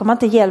söker man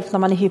inte hjälp när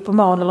man är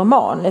hypoman eller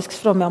manisk,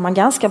 för då mår man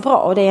ganska bra.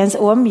 Och det är ens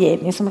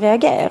omgivning som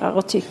reagerar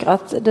och tycker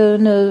att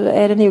nu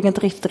är det nog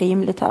inte riktigt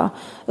rimligt här.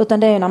 Utan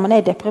det är ju när man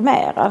är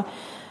deprimerad.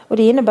 Och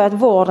det innebär att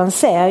vården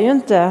ser ju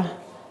inte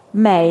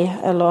mig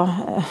eller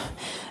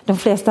de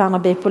flesta andra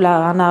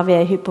bipolära när vi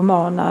är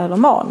hypomana eller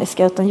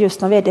maniska, utan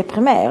just när vi är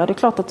deprimerade. Det är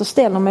klart att då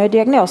ställer man ju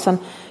diagnosen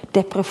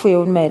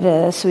depression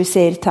med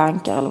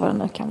suicidtankar eller vad det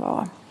nu kan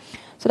vara.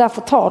 Så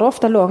därför tar det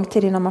ofta lång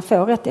tid innan man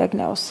får rätt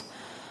diagnos.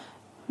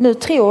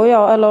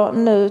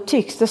 Nu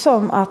tycks det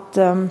som att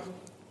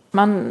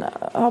man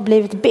har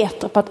blivit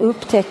bättre på att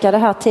upptäcka det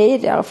här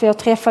tidigare. För jag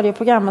träffade i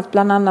programmet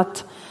bland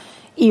annat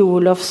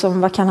Olof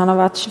som kan han ha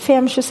varit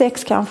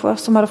 25-26 kanske,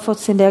 som hade fått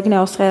sin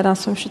diagnos redan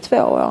som 22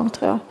 år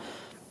tror jag.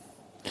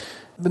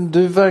 Men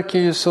du verkar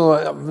ju så,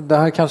 det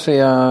här kanske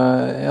är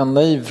en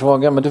naiv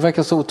fråga, men du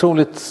verkar så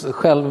otroligt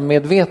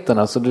självmedveten.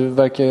 Alltså du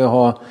verkar ju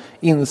ha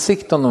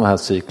insikt om de här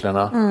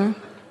cyklerna.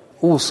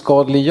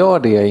 Oskadliggör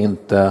det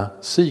inte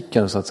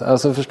cykeln så att säga?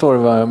 Alltså förstår du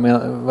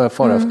vad jag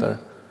far efter?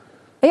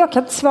 Jag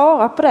kan inte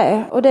svara på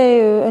det, och det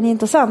är ju en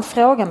intressant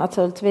fråga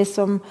naturligtvis.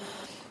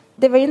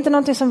 Det var inte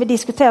någonting som vi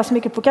diskuterade så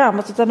mycket i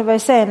programmet, utan det var ju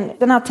sen,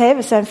 den här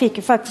tv-serien fick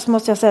ju faktiskt,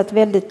 måste jag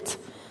säga,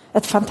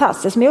 ett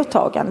fantastiskt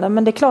mottagande.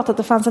 Men det är klart att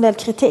det fanns en del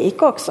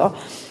kritik också.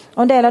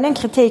 Och en del av den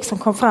kritik som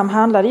kom fram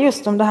handlade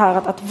just om det här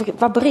att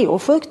vad beror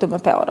sjukdomen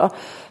på då?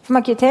 För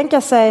man kan ju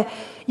tänka sig,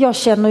 jag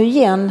känner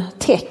igen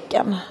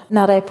tecken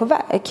när det är på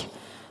väg.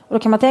 Och då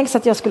kan man tänka sig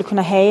att jag skulle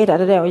kunna hejda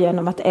det då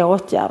genom att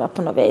åtgärda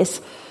på något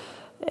vis.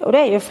 Och det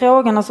är ju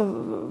frågan, alltså,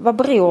 vad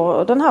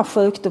beror den här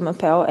sjukdomen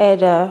på? Är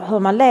det hur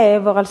man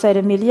lever, alltså är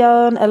det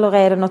miljön, eller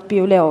är det något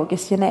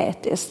biologiskt,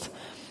 genetiskt?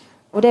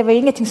 Och det var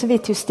ingenting som vi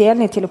tog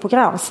ställning till i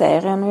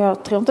programserien, och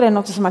jag tror inte det är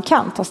något som man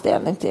kan ta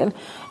ställning till.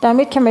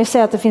 Däremot kan man ju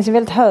säga att det finns en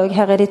väldigt hög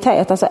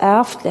hereditet, alltså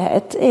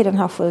ärftlighet i den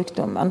här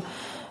sjukdomen.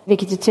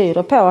 Vilket ju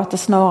tyder på att det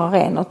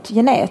snarare är något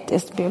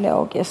genetiskt,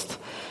 biologiskt.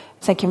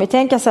 Sen kan vi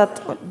tänka sig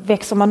att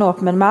växer man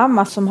upp med en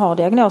mamma som har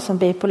diagnosen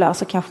bipolär,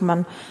 så kanske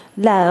man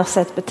lär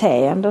sig ett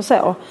beteende och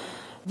så.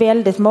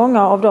 Väldigt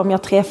många av dem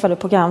jag träffade i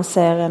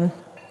programserien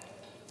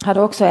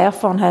hade också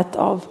erfarenhet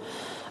av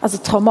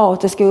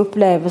traumatiska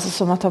upplevelser,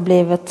 som att ha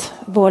blivit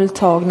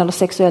våldtagna eller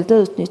sexuellt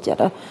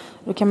utnyttjade.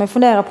 Då kan man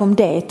fundera på om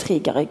det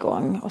triggar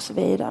igång och så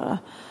vidare.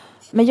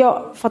 Men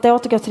för att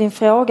återgå till din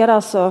fråga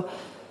där, så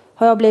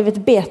har jag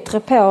blivit bättre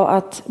på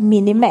att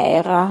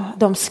minimera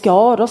de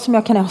skador som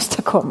jag kan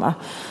åstadkomma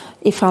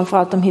i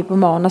framförallt de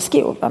hypomana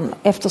skoven,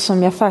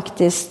 eftersom jag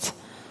faktiskt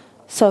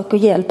söker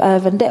hjälp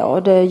även då.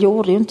 Det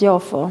gjorde ju inte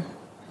jag för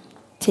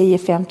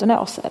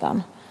 10-15 år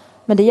sedan.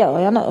 Men det gör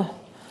jag nu.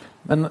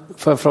 Men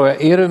får jag fråga,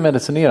 är du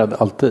medicinerad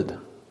alltid?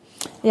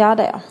 Ja,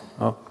 det är jag.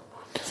 Ja.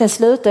 Sen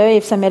slutar jag i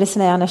och för sig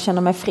medicinera när jag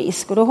känner mig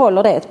frisk, och då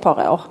håller det ett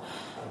par år.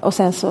 Och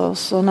sen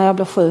så när jag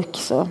blir sjuk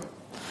så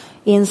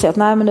inser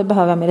jag att nu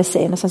behöver jag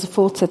medicin, och sen så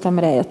fortsätter jag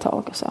med det ett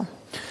tag och så.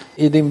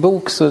 I din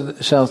bok så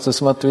känns det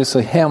som att du är så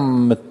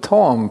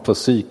hemtam på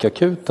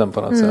psykakuten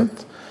på något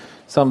sätt.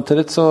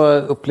 Samtidigt så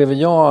upplever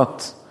jag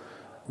att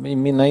i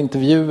mina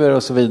intervjuer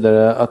och så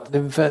vidare att det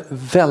är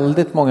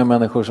väldigt många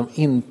människor som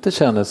inte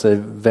känner sig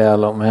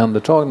väl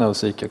omhändertagna av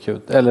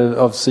psykakut, eller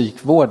av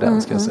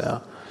psykvården ska jag säga.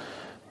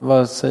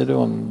 Vad säger du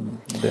om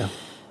det?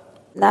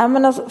 Nej,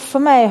 men alltså, för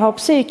mig har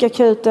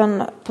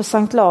psykakuten på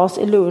Sankt Lars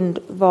i Lund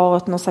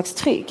varit någon slags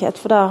trygghet.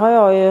 För där har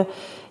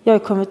jag har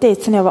kommit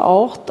dit sedan jag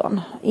var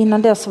 18.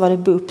 Innan dess var det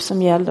BUP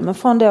som gällde, men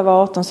från det jag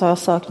var 18 så har jag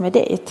sökt mig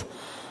dit.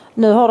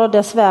 Nu har då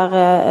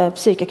dessvärre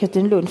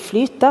psykakuten i Lund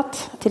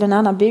flyttat till en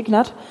annan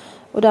byggnad.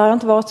 Och där har jag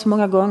inte varit så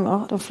många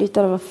gånger. De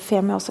flyttade över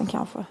 5 år sedan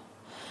kanske.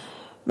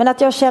 Men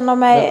att jag känner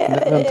mig...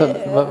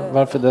 Vänta,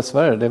 varför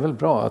dessvärre? Det är väl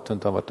bra att du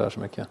inte har varit där så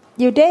mycket?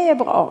 Jo, det är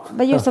bra.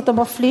 Men just att de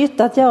har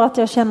flyttat gör att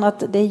jag känner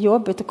att det är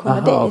jobbigt att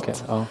komma dit. Okay.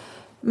 Ja.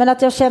 Men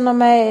att jag känner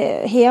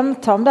mig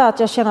hemtam där, att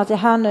jag känner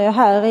att nu är jag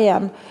här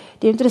igen.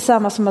 Det är ju inte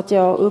detsamma som att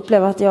jag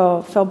upplever att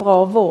jag får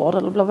bra vård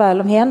eller blir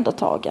väl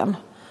omhändertagen.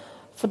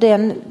 För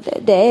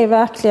det är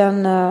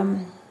verkligen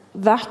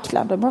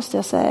vacklande, måste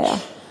jag säga.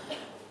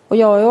 Och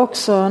jag har ju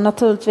också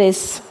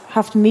naturligtvis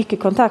haft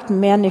mycket kontakt med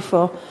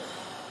människor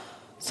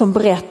som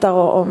berättar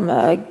om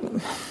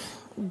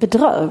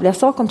bedrövliga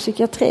saker om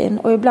psykiatrin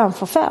och ibland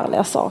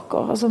förfärliga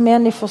saker. Alltså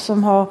människor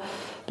som har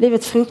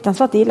blivit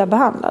fruktansvärt illa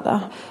behandlade.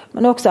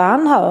 Men också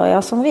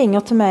anhöriga som ringer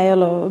till mig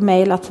eller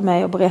mejlar till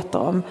mig och berättar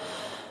om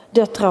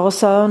döttrar och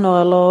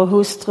söner eller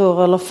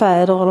hustrur eller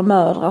fäder eller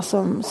mödrar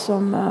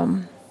som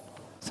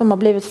har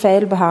blivit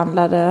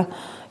felbehandlade,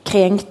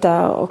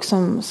 kränkta och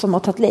som har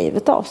tagit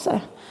livet av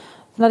sig.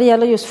 När det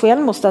gäller just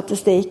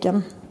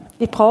självmordsstatistiken,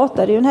 vi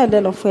pratade ju en hel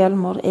del om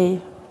självmord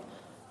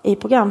i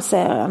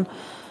programserien.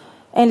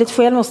 Enligt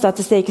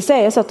självmordsstatistiken så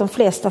är det så att de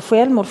flesta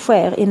självmord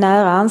sker i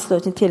nära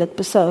anslutning till ett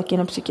besök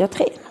inom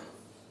psykiatrin.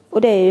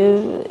 Och det är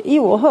ju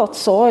oerhört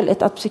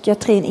sorgligt att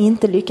psykiatrin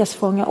inte lyckas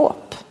fånga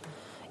upp,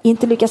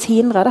 inte lyckas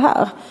hindra det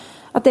här.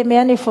 Att det är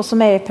människor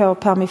som är på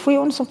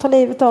permission som tar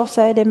livet av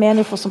sig, det är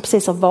människor som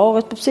precis har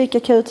varit på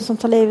psykakuten som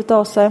tar livet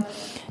av sig,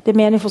 det är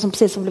människor som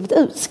precis har blivit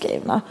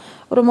utskrivna.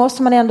 Och då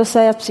måste man ändå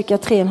säga att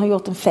psykiatrin har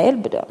gjort en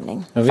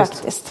felbedömning,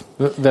 faktiskt.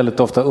 Väldigt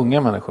ofta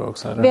unga människor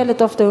också? Eller?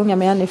 Väldigt ofta unga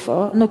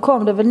människor. Nu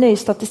kom det väl ny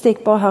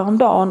statistik bara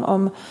häromdagen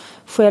om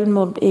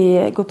självmord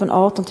i gruppen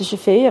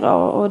 18-24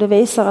 och det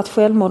visar att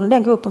självmorden i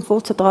den gruppen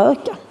fortsätter att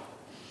öka.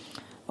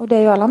 Och det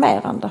är ju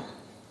alarmerande.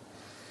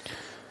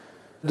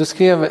 Du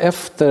skrev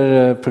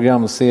efter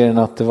programserien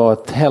att det var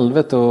ett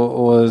helvete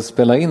att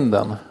spela in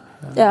den.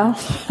 Ja,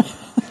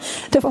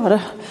 det var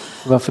det.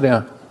 Varför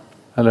det?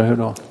 Eller hur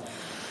då?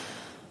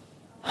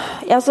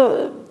 Alltså,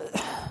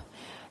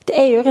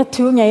 det är ju rätt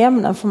tunga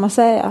ämnen får man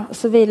säga.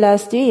 Så vi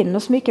läste ju in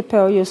oss mycket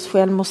på just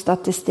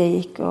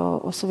självmordsstatistik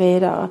och så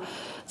vidare.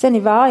 Sen i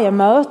varje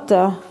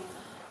möte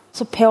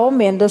så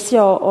påmindes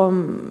jag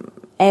om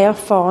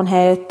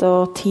erfarenhet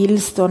och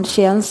tillstånd,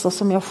 känslor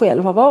som jag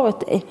själv har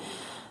varit i.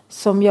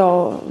 Som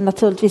jag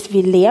naturligtvis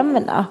vill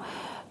lämna.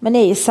 Men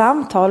i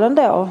samtalen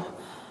då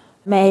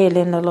med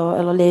Elin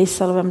eller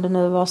Lisa eller vem det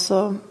nu var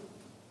så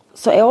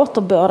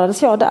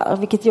återbördades jag där.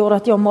 Vilket gjorde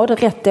att jag mådde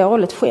rätt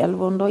dåligt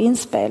själv under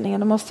inspelningen,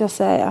 det måste jag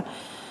säga.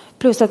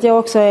 Plus att jag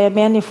också är en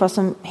människa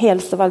som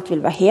helst av allt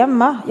vill vara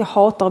hemma. Jag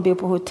hatar att bo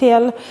på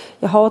hotell.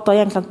 Jag hatar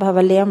egentligen att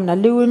behöva lämna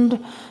Lund.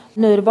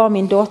 Nu är det bara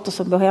min dotter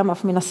som bor hemma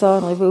för mina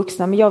söner är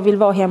vuxna. Men jag vill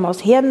vara hemma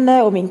hos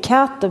henne och min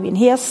katt och min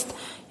häst.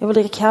 Jag vill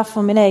dricka kaffe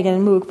och min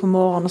egen mugg på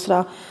morgonen och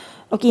sådär.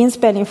 Och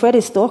inspelningen skedde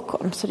i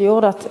Stockholm. Så det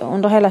gjorde att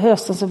under hela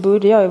hösten så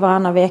bodde jag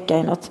varannan vecka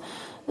i något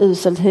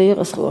uselt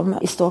hyresrum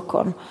i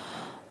Stockholm.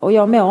 Och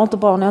jag mår inte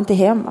bra när jag inte är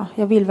hemma.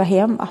 Jag vill vara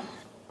hemma.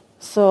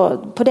 Så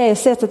på det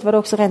sättet var det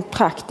också rent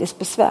praktiskt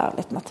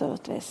besvärligt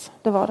naturligtvis.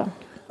 Det var det.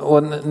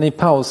 Och ni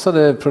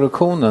pausade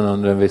produktionen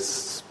under en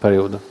viss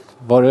period.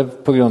 Var det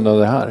på grund av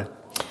det här?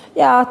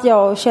 Ja, att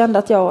jag kände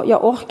att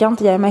jag orkar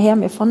inte ge mig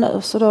hemifrån nu.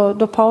 Så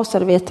då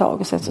pausade vi ett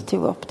tag och sen så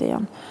tog vi upp det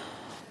igen.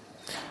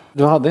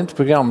 Du hade inte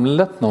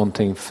programlett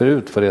någonting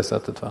förut på det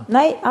sättet, va?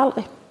 Nej,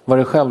 aldrig. Var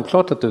det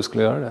självklart att du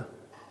skulle göra det?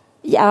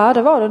 Ja,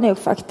 det var det nog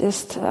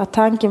faktiskt. Att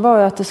tanken var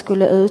ju att det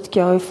skulle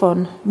utgå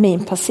ifrån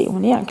min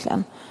person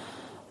egentligen.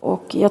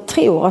 Och jag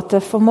tror att det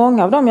för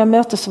många av dem jag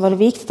mötte så var det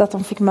viktigt att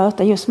de fick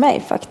möta just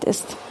mig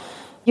faktiskt.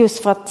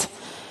 Just för att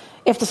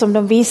eftersom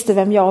de visste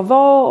vem jag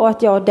var och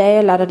att jag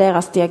delade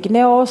deras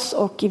diagnos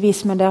och i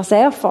viss mån deras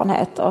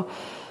erfarenheter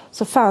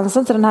så fanns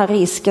inte den här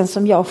risken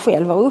som jag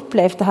själv har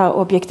upplevt, det här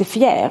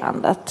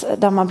objektifierandet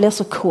där man blir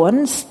så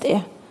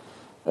konstig.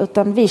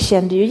 Utan vi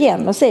kände ju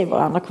igen oss i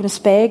varandra, kunde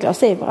spegla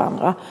oss i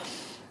varandra.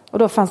 Och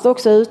då fanns det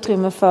också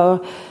utrymme för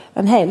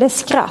en hel del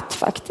skratt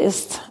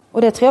faktiskt.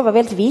 Och det tror jag var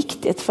väldigt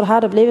viktigt för det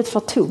hade blivit för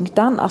tungt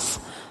annars.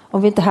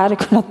 Om vi inte hade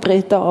kunnat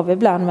bryta av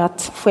ibland med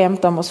att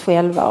skämta om oss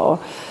själva och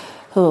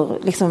hur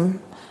liksom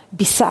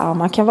bizarr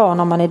man kan vara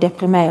när man är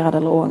deprimerad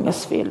eller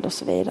ångestfylld och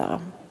så vidare.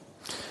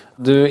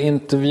 Du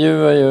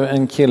intervjuar ju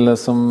en kille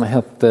som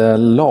hette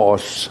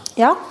Lars.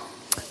 Ja.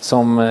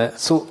 Som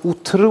så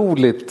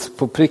otroligt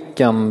på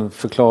pricken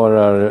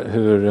förklarar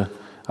hur,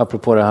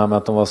 apropå det här med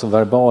att de var så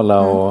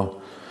verbala och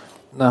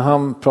när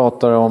han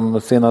pratar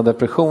om sina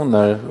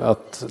depressioner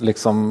att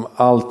liksom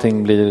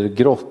allting blir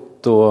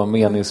grått och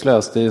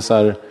meningslöst. Det är ju så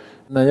här,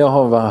 när jag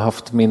har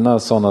haft mina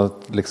sådana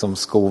liksom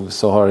skov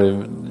så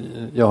har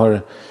jag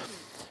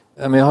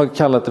har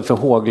kallat det för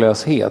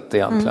håglöshet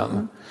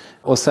egentligen.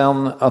 Och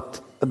sen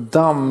att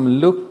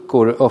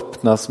dammluckor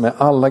öppnas med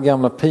alla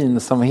gamla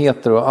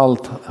pinsamheter och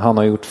allt han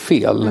har gjort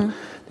fel.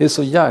 Det är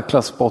så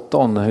jäkla spot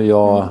on hur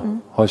jag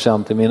har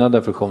känt i mina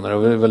depressioner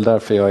och det är väl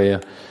därför jag är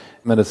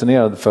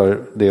medicinerad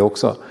för det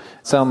också.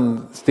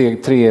 Sen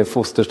steg 3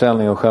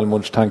 fosterställning och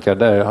självmordstankar,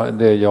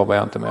 det jobbar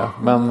jag inte med.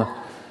 Men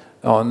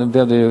ja, nu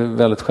blev det ju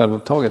väldigt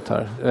självupptaget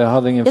här. Jag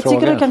hade ingen fråga.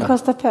 Jag tycker du kan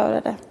kosta på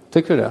dig det.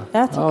 Tycker du det?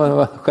 Ja, det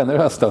var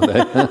generöst av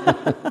dig.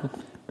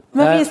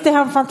 Men visst är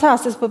han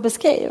fantastisk på att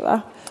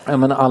beskriva. Ja,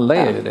 men alla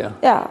är ju det.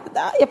 Ja,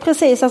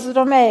 precis. Alltså,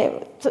 de är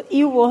så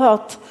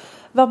oerhört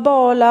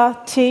verbala,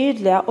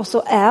 tydliga och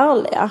så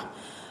ärliga.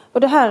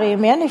 Och det här är ju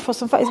människor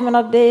som faktiskt,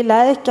 det är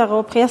läkare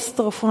och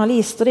präster och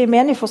journalister, det är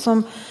människor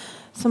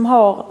som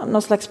har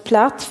någon slags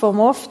plattform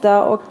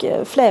ofta, och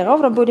flera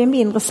av dem bodde i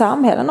mindre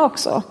samhällen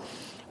också.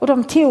 Och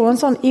de tog en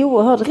sån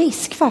oerhörd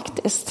risk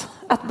faktiskt.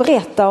 Att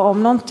berätta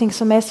om någonting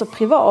som är så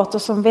privat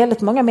och som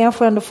väldigt många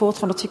människor ändå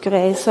fortfarande tycker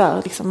är så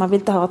här, liksom, man vill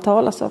inte höra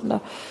talas om det.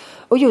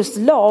 Och just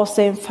Lars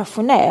är en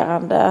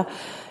fascinerande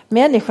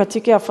människa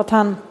tycker jag, för att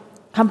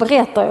han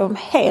berättar om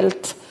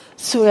helt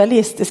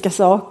surrealistiska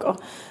saker.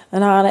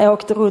 Men han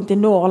åkte runt i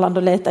Norrland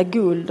och letade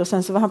guld, och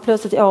sen så var han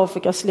plötsligt i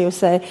Afrika och slog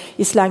sig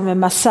i slang med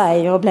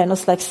massajer och blev någon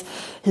slags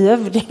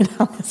hövding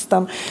där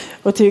nästan.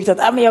 Och tyckte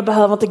att men jag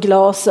behöver inte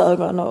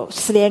glasögon, och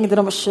slängde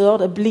dem och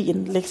körde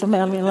blind liksom,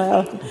 mer eller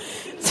mindre.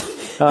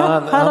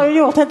 Han har ju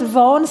gjort helt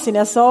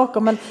vansinniga saker,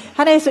 men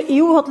han är så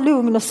oerhört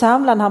lugn och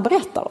samlad när han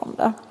berättar om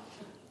det.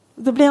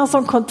 Det blir en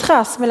sån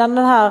kontrast mellan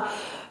den här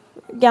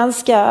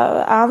ganska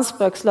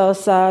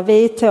anspråkslösa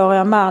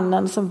vithåriga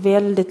mannen som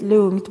väldigt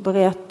lugnt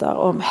berättar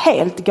om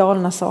helt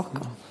galna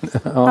saker.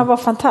 Ja. Han var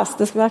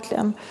fantastisk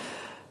verkligen.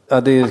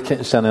 Ja,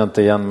 det känner jag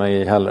inte igen mig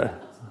i heller.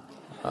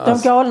 De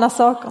galna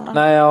sakerna?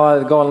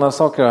 Nej, galna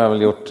saker har jag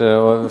väl gjort,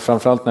 och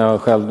framförallt när jag har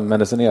själv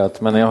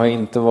medicinerat, men jag har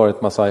inte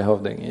varit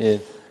Masai-hövding.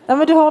 Ja,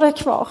 men du har det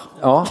kvar.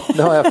 Ja,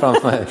 det har jag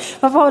framför mig.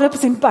 Vad var det på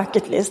sin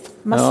bucket list?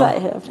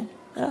 Masai-hövding.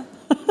 Ja.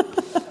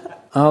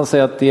 Han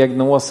säger att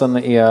diagnosen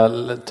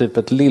är typ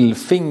ett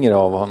lillfinger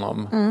av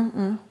honom.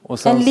 Och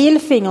sen, en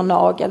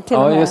lillfingernagel till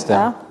och med. Ja, just det.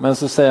 Ja. Men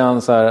så säger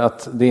han så här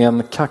att det är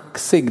en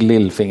kaxig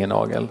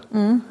lillfingernagel.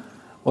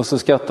 Och så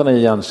skrattar ni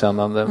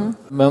igenkännande.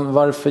 Men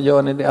varför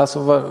gör ni det?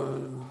 Alltså,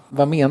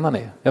 vad menar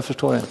ni? Jag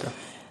förstår inte.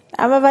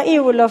 Ja, men vad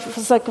Olof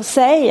försöker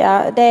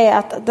säga, det är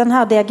att den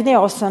här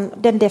diagnosen,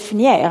 den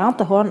definierar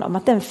inte honom.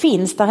 Att den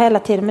finns där hela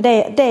tiden, men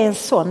det är en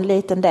sån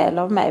liten del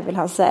av mig, vill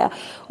han säga.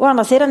 Å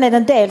andra sidan är det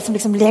en del som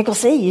liksom lägger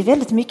sig i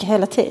väldigt mycket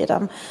hela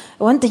tiden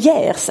och inte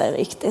ger sig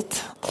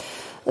riktigt.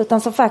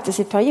 Utan som faktiskt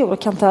i perioder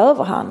kan ta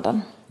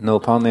överhanden. No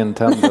pun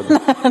intended.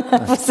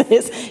 Nej,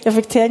 precis. Jag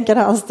fick tänka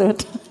det en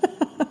stund.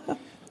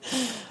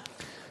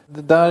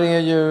 Det där är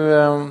ju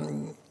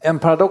en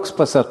paradox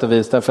på sätt och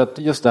vis, därför att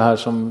just det här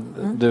som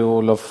du,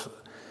 Olof,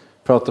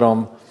 pratar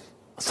om,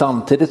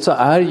 samtidigt så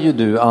är ju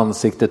du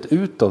ansiktet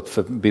utåt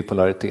för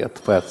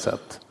bipolaritet på ett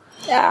sätt.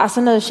 Ja,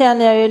 alltså nu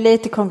känner jag ju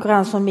lite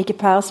konkurrens från Micke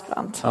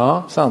Persbrandt.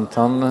 Ja, sant.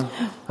 Han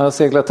har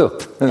seglat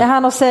upp. Ja,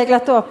 han har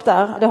seglat upp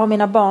där. Det har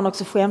mina barn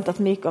också skämtat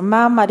mycket om.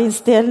 Mamma, din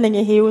ställning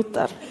är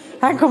hotad.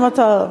 Han kommer att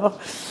ta över.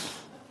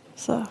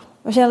 Så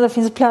jag känner att det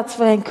finns plats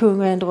för en kung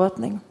och en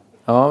drottning.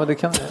 Ja,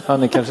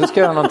 ni kanske ska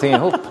göra någonting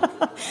ihop.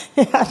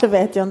 Ja, det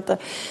vet jag inte.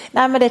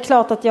 Nej, men det är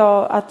klart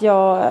att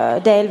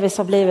jag delvis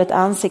har blivit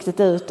ansiktet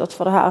utåt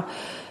för det här.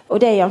 Och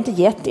det är jag inte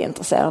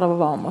jätteintresserad av att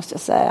vara, måste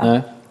jag säga.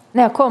 Nej.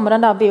 När jag kom med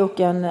den där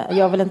boken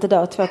Jag vill inte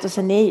dö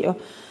 2009,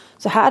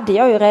 så hade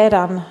jag ju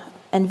redan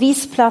en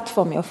viss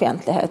plattform i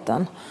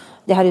offentligheten.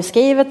 Jag hade ju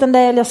skrivit en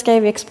del, jag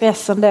skrev i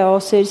Expressen då,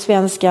 och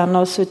Sydsvenskan,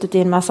 och suttit i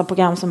en massa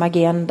program som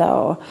Agenda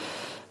och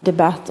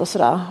Debatt och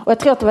sådär. Och jag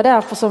tror att det var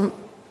därför som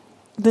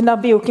den där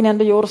boken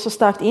ändå gjorde så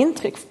starkt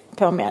intryck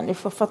på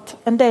människor, för att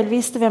en del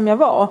visste vem jag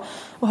var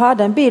och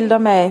hade en bild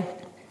av mig,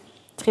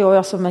 tror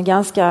jag, som en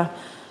ganska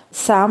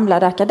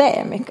samlad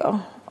akademiker.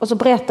 Och så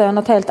berättade jag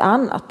något helt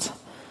annat.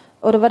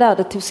 Och det var där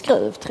det tog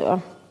skruv, tror jag.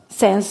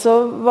 Sen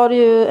så var det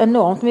ju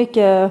enormt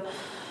mycket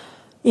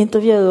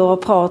intervjuer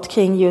och prat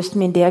kring just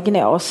min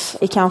diagnos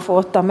i kanske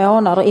 8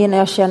 månader innan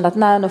jag kände att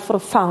nej, nu får det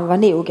fan vara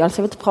nog. Alltså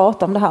jag vill inte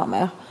prata om det här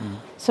mer.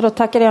 Så då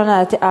tackade jag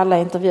nej till alla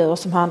intervjuer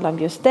som handlar om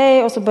just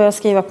det, och så började jag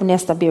skriva på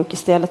nästa bok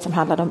istället som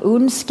handlade om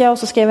ondska, och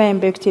så skrev jag en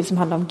bok till som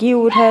handlar om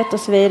godhet och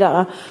så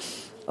vidare,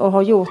 och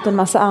har gjort en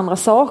massa andra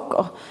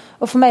saker.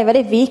 Och för mig var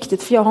det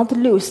viktigt, för jag har inte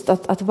lust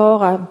att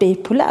vara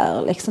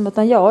bipolär liksom,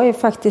 utan jag är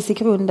faktiskt i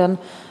grunden,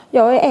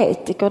 jag är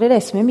etiker, det är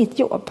det som är mitt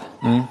jobb.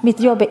 Mitt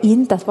jobb är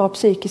inte att vara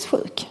psykiskt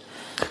sjuk.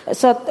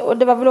 Så att, och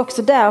det var väl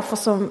också därför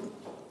som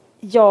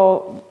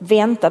jag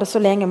väntade så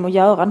länge med att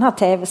göra den här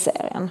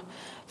tv-serien.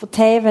 För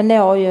tv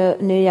når ju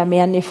nya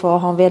människor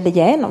och har en väldigt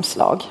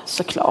genomslag,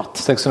 såklart.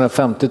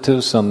 650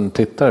 000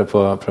 tittare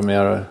på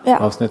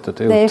premiäravsnittet.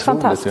 Det är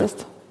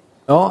fantastiskt.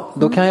 Ja,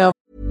 då kan jag...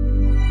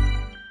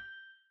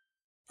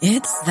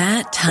 It's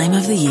that time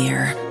of the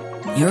year.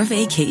 Your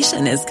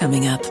vacation is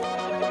coming up.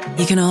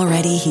 You can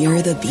already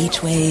hear the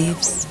beach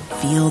waves,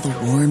 feel the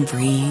warm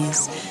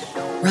breeze,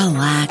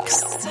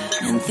 relax,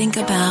 and think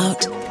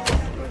about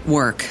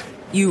work.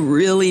 You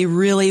really,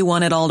 really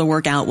want it all to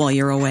work out while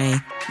you're away.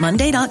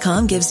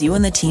 Monday.com gives you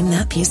and the team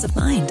that peace of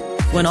mind.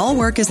 When all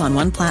work is on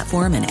one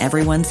platform and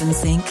everyone's in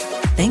sync,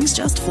 things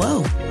just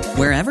flow.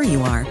 Wherever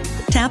you are,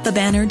 tap the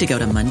banner to go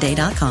to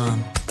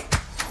Monday.com.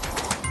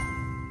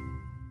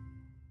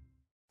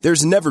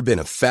 There's never been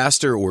a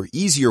faster or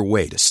easier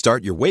way to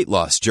start your weight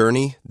loss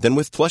journey than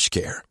with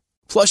PlushCare.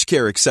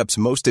 PlushCare accepts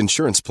most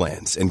insurance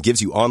plans and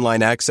gives you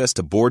online access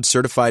to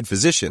board-certified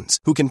physicians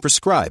who can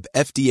prescribe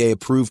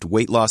FDA-approved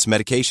weight loss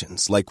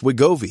medications like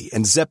Wegovy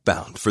and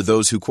Zepbound for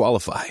those who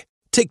qualify.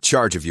 Take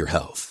charge of your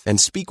health and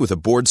speak with a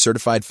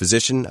board-certified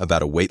physician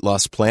about a weight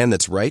loss plan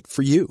that's right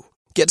for you.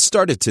 Get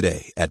started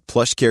today at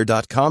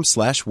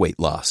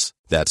plushcare.com/weightloss.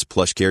 That's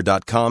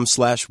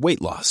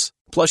plushcare.com/weightloss.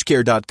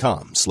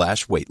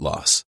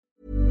 plushcare.com/weightloss.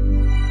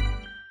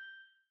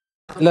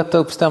 Lätta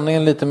upp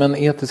stämningen lite med en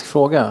etisk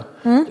fråga.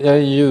 Jag är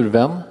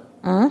djurvän.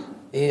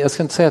 Jag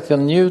ska inte säga att jag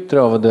njuter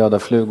av att döda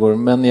flugor,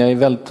 men jag är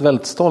väldigt,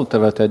 väldigt stolt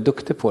över att jag är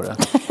duktig på det.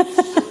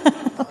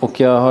 Och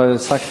jag har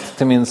sagt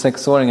till min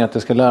 6-åring att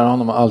jag ska lära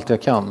honom allt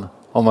jag kan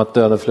om att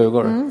döda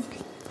flugor.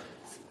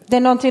 Det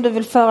är någonting du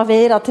vill föra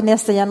vidare till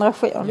nästa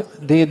generation. Ja,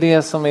 det är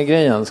det som är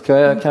grejen. Ska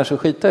jag kanske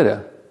skita i det?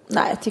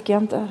 Nej, tycker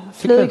jag inte.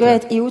 Flugor är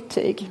ett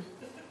otyg.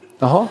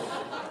 Jaha.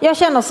 Jag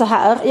känner så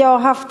här. Jag har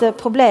haft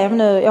problem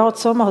nu. Jag har ett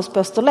sommarhus på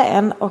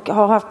Österlen och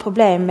har haft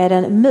problem med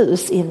en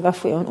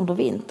musinvasion under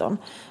vintern.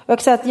 Jag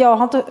kan säga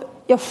att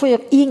jag skyr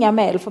inga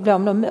medel för att bli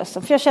av med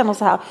mössen. För jag känner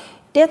så här.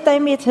 Detta är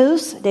mitt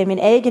hus. Det är min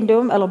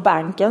egendom eller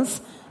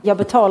bankens. Jag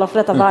betalar för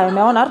detta varje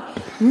månad.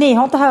 Ni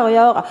har inte här att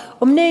göra.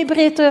 Om ni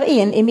bryter er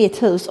in i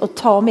mitt hus och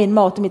tar min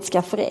mat och mitt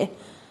skafferi,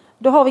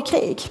 då har vi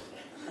krig.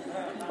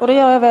 Och då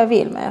gör jag vad jag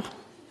vill med er.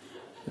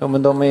 Ja,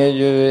 men de är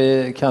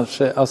ju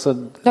kanske... Alltså...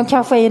 De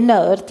kanske är i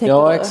nöd,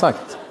 ja, du.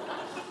 Exakt.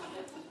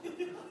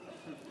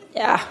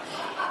 Ja,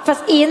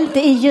 fast inte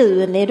i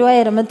juni. Då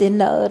är de inte i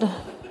nöd.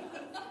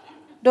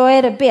 Då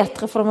är det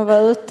bättre för dem att vara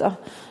ute.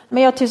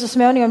 Men jag tog så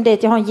småningom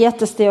dit. Jag har en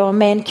jättestor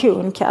Maine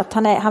Coon-katt.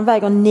 Han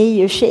väger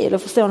 9 kilo.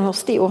 Förstår ni hur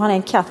stor han är?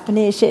 En katt på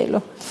 9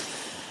 kilo.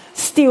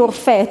 Stor,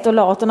 fet och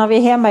lat. Och när vi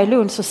är hemma i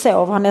Lund så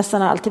sover han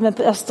nästan alltid. Men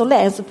på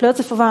Österlen så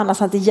plötsligt förvandlas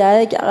han till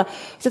jägare.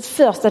 Så det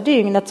första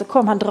dygnet så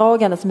kom han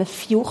dragandes med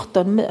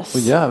 14 möss.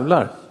 Åh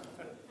jävlar.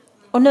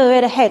 Och nu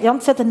är det helt... Jag har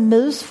inte sett en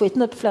musskit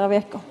nu på flera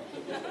veckor.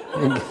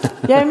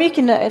 Jag är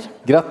mycket nöjd.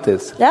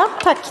 Grattis. Ja,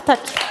 tack.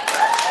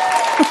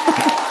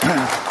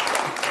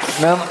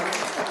 Men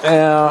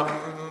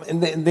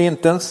det är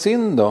inte en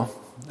synd då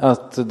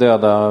att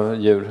döda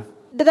djur?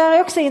 Det där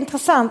är också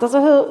intressant. Alltså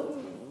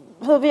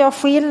hur vi har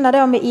skillnad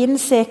då med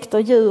insekter,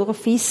 djur och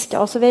fiskar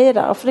och så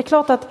vidare. För det är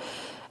klart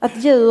att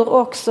djur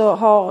också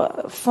har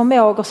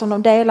förmågor som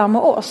de delar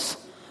med oss.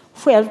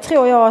 Själv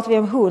tror jag att vi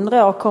om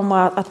 100 år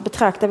kommer att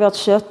betrakta vårt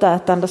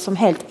köttätande som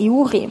helt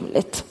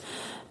orimligt.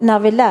 När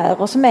vi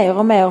lär oss mer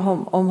och mer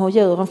om hur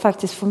djuren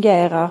faktiskt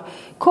fungerar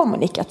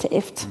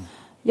kommunikativt.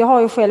 Jag har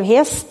ju själv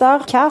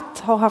hästar,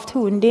 katt, har haft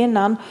hund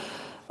innan.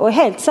 Och är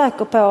helt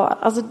säker på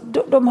alltså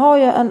de har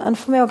ju en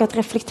förmåga att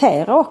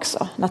reflektera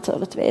också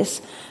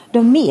naturligtvis.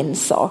 De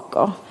minns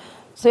saker.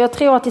 Så jag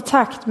tror att i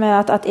takt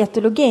med att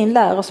etologin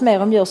lär oss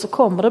mer om djur så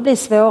kommer det bli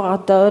svårare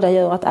att döda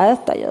djur, att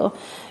äta djur.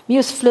 Men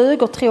just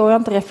flugor tror jag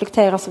inte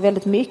reflekterar så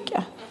väldigt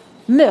mycket.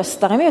 Möss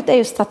däremot är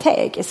ju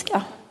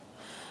strategiska.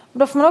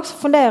 Då får man också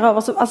fundera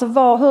över alltså,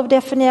 hur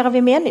definierar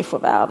vi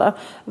människovärde?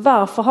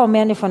 Varför har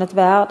människan ett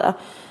värde?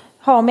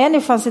 Har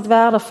människan sitt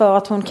värde för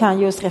att hon kan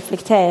just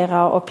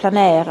reflektera och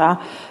planera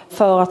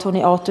för att hon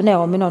är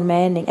autonom i någon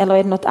mening? Eller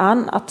är det något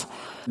annat?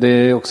 Det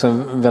är också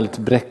en väldigt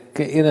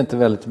är det inte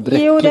väldigt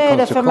bräcklig Jo, det är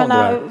det.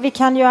 för vi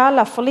kan ju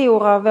alla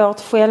förlora vårt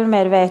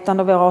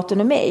självmedvetande och vår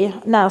autonomi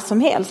när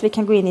som helst. Vi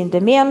kan gå in i en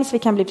demens, vi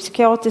kan bli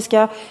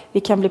psykotiska, vi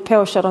kan bli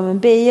påkörda av en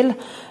bil.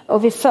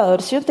 Och vi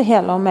föds ju inte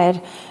heller med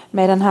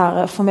den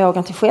här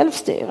förmågan till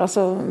självstyr.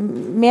 Alltså,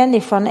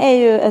 människan är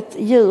ju ett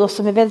djur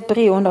som är väldigt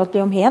beroende av att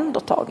bli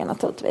omhändertagen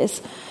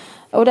naturligtvis.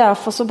 Och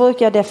därför så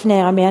brukar jag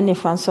definiera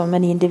människan som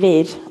en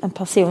individ, en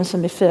person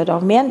som är född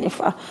av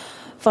människa.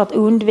 För att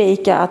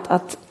undvika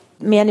att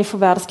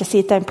människovärde ska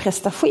sitta i en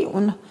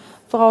prestation.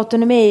 För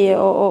autonomi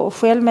och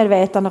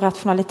självmedvetande och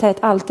rationalitet,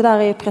 allt det där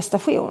är ju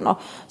prestationer.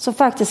 Som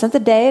faktiskt inte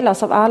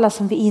delas av alla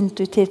som vi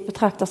intuitivt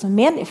betraktar som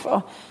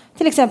människor.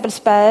 Till exempel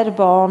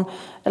spädbarn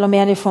eller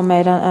människor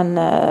med en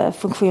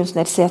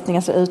funktionsnedsättning,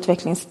 alltså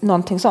utveckling,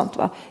 någonting sånt.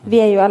 Va? Vi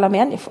är ju alla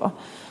människor.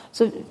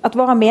 Så att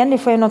vara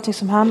människa är någonting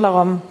som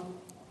handlar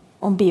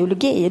om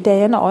biologi,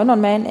 DNA i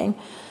någon mening.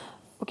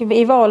 Och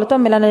i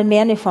valet mellan en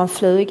människa och en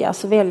fluga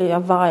så väljer jag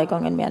varje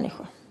gång en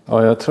människa.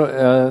 Ja, jag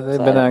är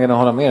benägen att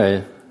hålla med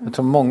dig. Jag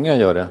tror många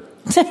gör det.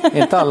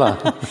 Inte alla.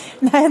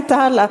 Nej, inte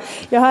alla.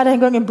 Jag hade en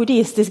gång en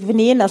buddhistisk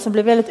väninna som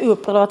blev väldigt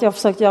upprörd att jag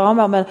försökt göra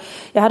med, men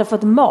jag hade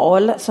fått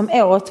mal som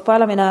åt på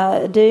alla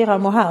mina dyra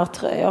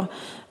mohairtröjor.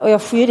 Och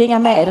jag skydde inga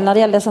medel när det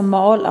gällde dessa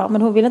malar.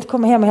 Men hon ville inte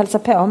komma hem och hälsa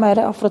på mig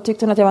då, för då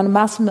tyckte hon att jag var en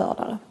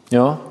massmördare.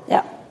 Ja.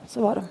 Ja,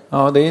 så var det.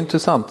 Ja, det är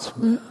intressant.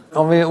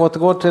 Om vi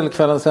återgår till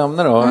kvällens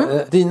ämne då.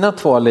 Dina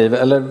 2 liv,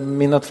 eller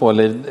mina 2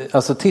 liv.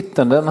 Alltså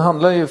titeln, den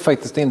handlar ju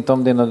faktiskt inte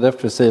om dina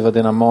depressiva,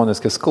 dina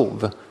maniska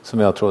skov, som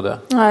jag trodde.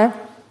 Nej.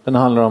 Den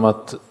handlar om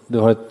att du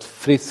har ett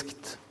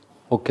friskt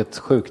och ett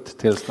sjukt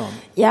tillstånd.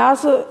 Ja,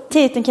 alltså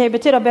titeln kan ju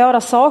betyda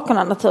båda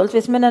sakerna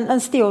naturligtvis. Men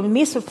en stor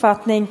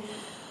missuppfattning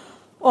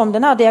om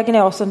den här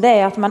diagnosen, det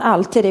är att man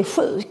alltid är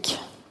sjuk.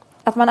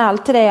 Att man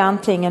alltid är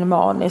antingen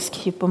manisk,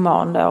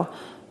 hypoman då,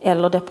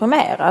 eller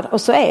deprimerad.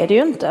 Och så är det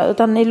ju inte.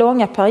 Utan i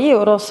långa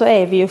perioder så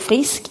är vi ju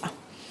friska.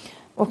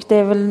 Och det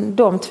är väl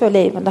de 2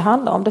 liven det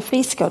handlar om. Det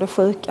friska och det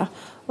sjuka.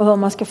 Och hur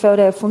man ska få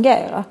det att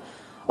fungera.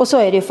 Och så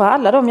är det ju för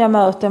alla de jag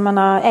möter. Jag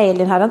menar,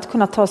 Elin hade inte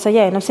kunnat ta sig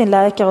igenom sin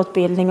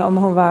läkarutbildning om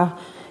hon var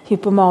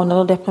hypoman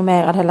eller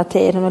deprimerad hela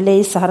tiden. Och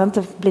Lisa hade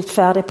inte blivit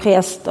färdig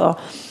präst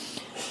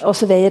och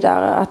så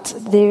vidare. Att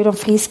det är ju de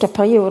friska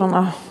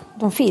perioderna,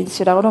 de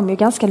finns ju där och de är ju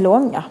ganska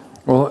långa.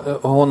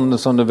 Och hon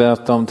som du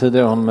berättade om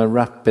tidigare, hon med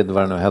Rapid,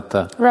 vad det nu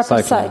hette.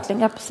 Rapid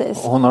cycling, ja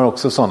precis. Hon har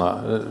också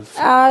sådana?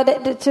 Ja,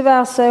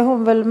 tyvärr så är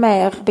hon väl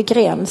mer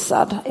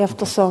begränsad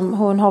eftersom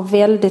hon har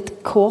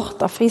väldigt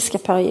korta friska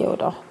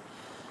perioder.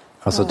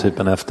 Alltså typ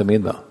en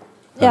eftermiddag?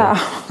 Ja,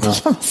 det kan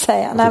man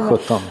säga. Nej,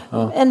 17,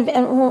 ja.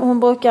 Hon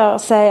brukar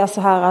säga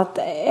så här att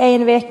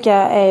en vecka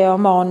är jag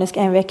manisk,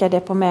 en vecka är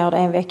deprimerad,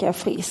 en vecka är jag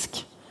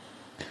frisk.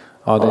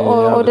 Ja, det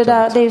är och det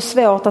är ju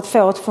svårt att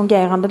få ett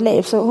fungerande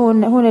liv. Så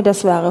hon är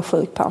dessvärre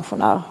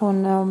sjukpensionär.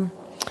 Hon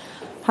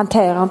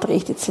hanterar inte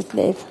riktigt sitt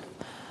liv.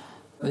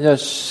 Jag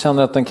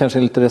känner att den kanske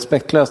är lite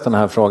respektlös den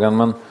här frågan,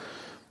 men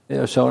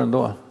jag kör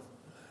ändå.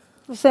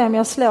 Får se om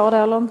jag slår det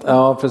eller inte.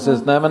 Ja, precis.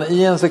 Nej, men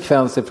i en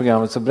sekvens i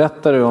programmet så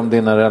berättar du om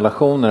dina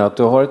relationer. Att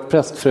du har ett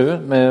prästfru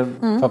med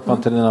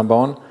pappan till dina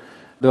barn.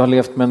 Du har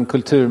levt med en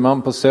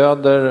kulturman på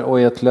Söder och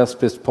i ett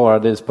lesbiskt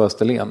paradis på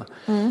Österlen.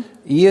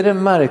 Är det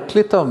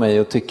märkligt av mig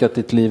att tycka att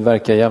ditt liv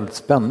verkar jävligt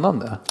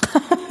spännande?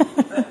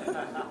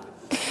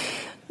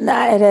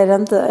 Nej, det är det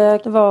inte.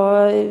 Det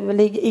var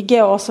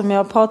igår som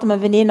jag pratade med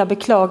en väninna och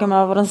beklagade mig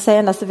över den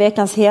senaste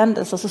veckans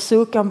händelser. Så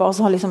suckade han bara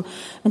så liksom,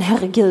 men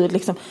herregud,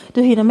 liksom,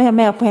 du hinner med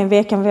mer på en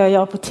vecka än vad jag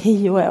gör på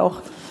 10 år.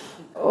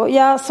 Och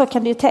ja, så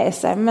kan det ju te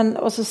sig. Men,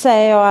 och så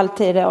säger jag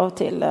alltid då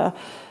till...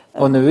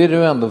 Och nu är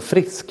du ändå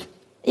frisk.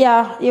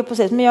 Ja,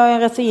 precis. Men jag är en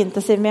rätt så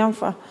intensiv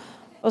människa.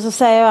 Och så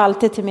säger jag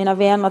alltid till mina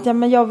vänner att ja,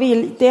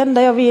 men det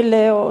enda jag vill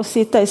är att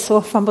sitta i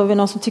soffan bredvid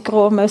någon som tycker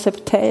om mig och se på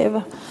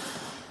tv.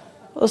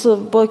 Och så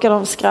brukar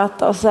de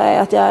skratta och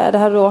säga att det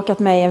hade råkat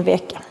med i en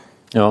vecka.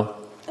 Ja.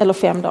 Eller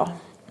 5 dagar.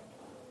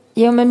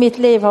 Jo, men mitt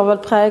liv har väl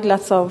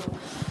präglats av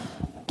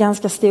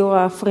ganska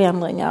stora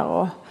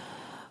förändringar.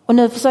 Och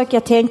nu försöker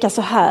jag tänka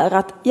så här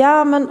att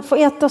ja, men för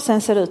 1 år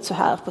sedan ser det ut så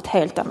här på ett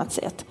helt annat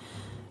sätt.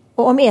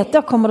 Och om 1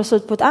 år kommer det se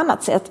ut på ett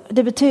annat sätt.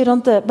 Det behöver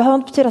inte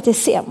betyda att det är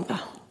sämre.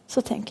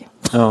 Så tänker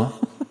jag. Ja.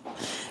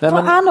 Nej,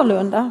 men,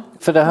 annorlunda.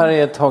 För det här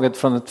är taget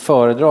från ett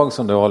föredrag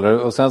som du håller.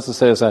 Och sen så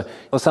säger du så här.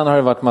 Och sen har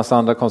det varit massa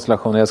andra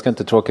konstellationer. Jag ska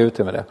inte tråka ut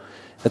det med det.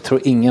 Jag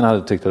tror ingen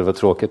hade tyckt att det var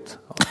tråkigt.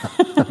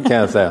 Kan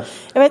jag säga.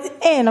 Jag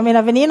vet, en av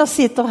mina väninnor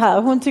sitter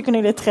här. Hon tycker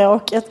nog det är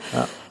tråkigt. Ja.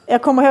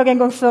 Jag kommer ihåg en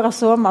gång förra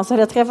sommaren så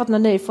hade jag träffat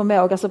någon ny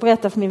förmåga. Så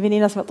berättade för min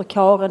väninna som heter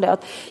Karin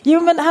att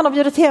men han har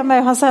bjudit hem mig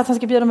och han säger att han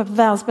ska bjuda mig på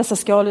världens bästa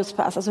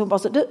skaldjurspass. Alltså hon bara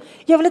så,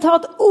 jag vill inte ha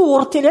ett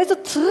ord till. Jag är så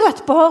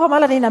trött på att höra om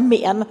alla dina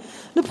män.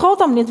 Nu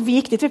pratar om något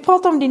viktigt. Vi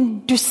pratar om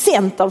din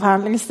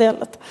docentavhandling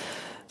istället.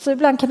 Så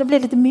ibland kan det bli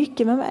lite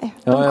mycket med mig.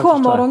 De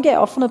kommer och de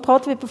går. För nu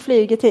pratar vi på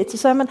flyget hit. Så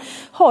säger jag, men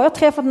har jag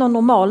träffat någon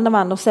normal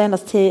man de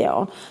senaste 10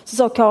 år? Så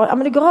sa Karin, ja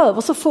men det går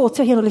över så fort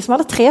jag hinner liksom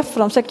aldrig träffa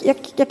dem. Så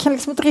jag kan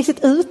liksom inte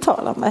riktigt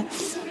uttala mig.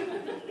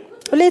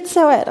 Och lite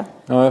så är det.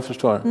 Ja, jag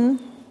förstår.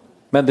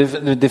 Men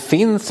det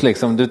finns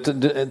liksom,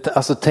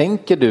 alltså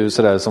tänker du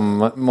sådär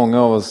som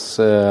många av oss,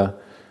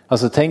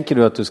 alltså tänker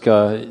du att du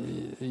ska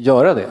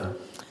göra det?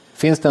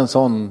 Finns det en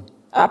sån?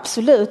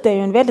 Absolut, det är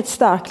ju en väldigt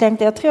stark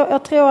längtan.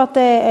 Jag tror att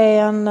det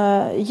är en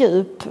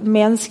djup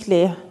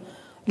mänsklig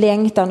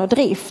längtan och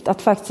drift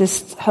att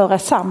faktiskt höra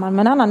samman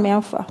med en annan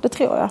människa. Det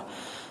tror jag.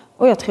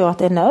 Och jag tror att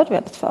det är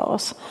nödvändigt för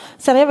oss.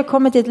 Sen har jag väl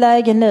kommit till ett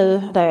läge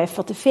nu där jag är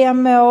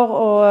 45 år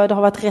och det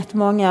har varit rätt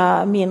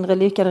många mindre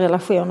lyckade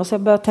relationer. Så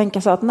jag börjar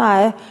tänka så att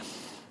nej,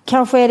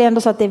 kanske är det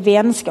ändå så att det är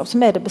vänskap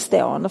som är det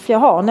bestående. För jag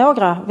har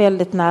några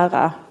väldigt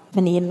nära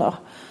väninnor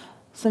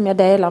som jag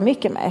delar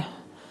mycket med.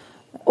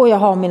 Och jag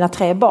har mina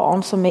 3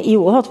 barn som är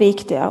oerhört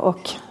viktiga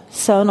och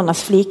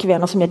sönernas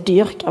flickvänner som jag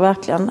dyrkar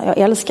verkligen. Jag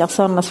älskar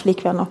sönernas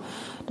flickvänner.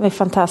 De är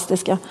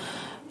fantastiska.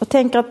 Jag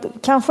tänker att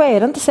kanske är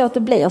det inte så att det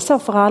blir så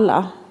för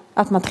alla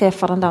att man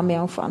träffar den där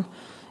människan.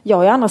 Jag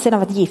har å andra sidan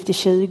varit gift i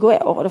 20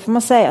 år och då får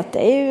man säga att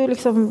det är ju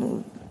liksom,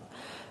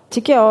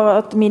 tycker jag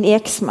att min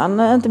exman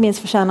inte minst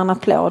förtjänar en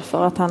applåd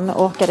för att han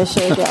orkade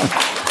 20 år.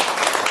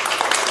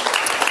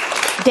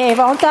 Det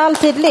var inte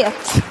alltid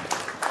lätt.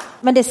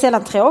 Men det är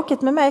sällan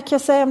tråkigt med mig kan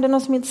jag säga om det är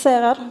någon som är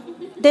intresserad.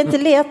 Det är inte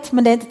lätt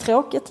men det är inte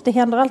tråkigt. Det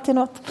händer alltid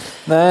något.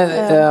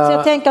 Nej, så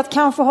jag tänker att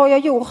kanske har jag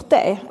gjort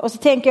det. Och så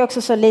tänker jag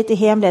också så lite i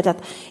hemlighet att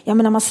ja,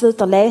 men när man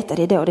slutar leta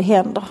det är då det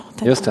händer.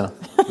 Just det.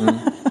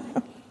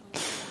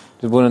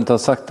 Du borde inte ha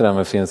sagt det där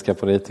med finska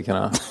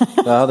politikerna.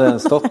 Det hade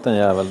stått en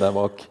jävel där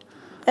bak.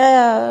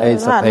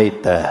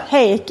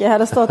 Heike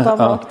hade stått där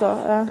bak då.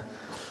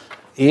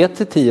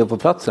 Är Tio på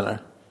platsen där?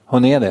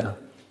 Hon är det.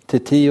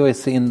 Tio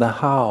is in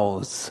the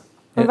house.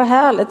 Men vad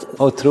härligt.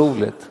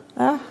 Otroligt.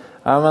 Ja.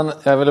 Ja, men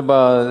jag ville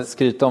bara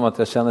skryta om att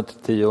jag känner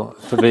Tio,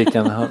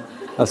 publiken.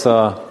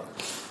 Alltså,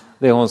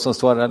 det är hon som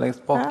står där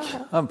längst bak.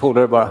 Han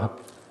polare bara.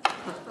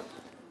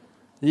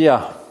 Ja,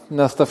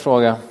 nästa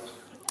fråga.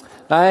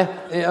 Nej,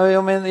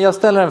 jag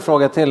ställer en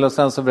fråga till och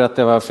sen så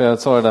berättar jag varför jag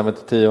sa det där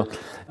med Tio.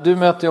 Du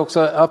möter ju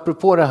också,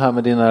 apropå det här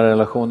med dina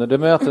relationer, du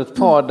möter ett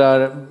par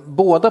där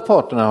båda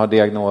parterna har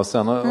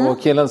diagnosen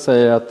och killen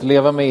säger att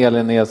leva med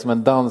Elin är som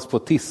en dans på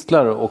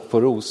tistlar och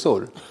på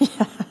rosor.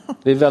 Ja.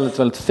 Det är väldigt,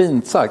 väldigt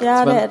fint sagt.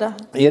 Ja, det är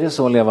det. Är det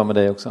så att leva med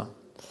dig också?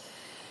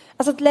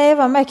 Alltså att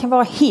leva med kan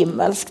vara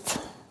himmelskt,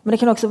 men det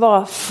kan också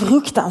vara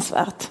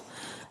fruktansvärt.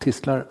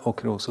 Tistlar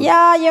och rosor?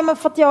 Ja, men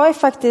för att jag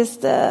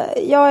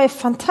är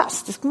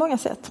fantastisk på många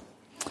sätt.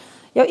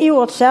 Jag är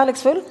oerhört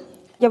kärleksfull.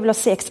 Jag vill ha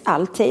sex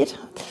alltid.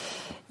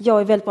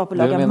 Jag är väldigt bra på att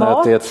laga mat. Du menar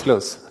att det är ett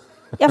plus?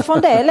 Ja, för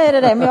en del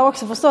är det, men jag har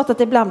också förstått att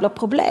det ibland blir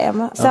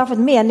problem. Särskilt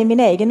män i min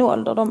egen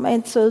ålder. De är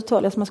inte så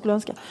uthålliga som man skulle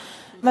önska.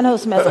 Men hur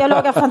som helst, jag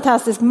lagar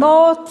fantastisk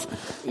mat.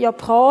 Jag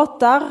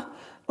pratar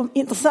om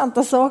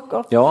intressanta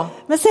saker. Ja.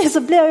 Men sen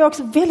så blir jag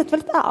också väldigt,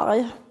 väldigt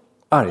arg.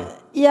 Arg?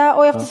 Ja,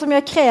 och eftersom jag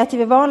är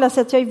kreativ i vanliga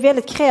sätt, jag är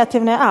väldigt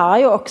kreativ när jag är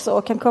arg också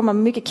och kan komma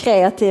med mycket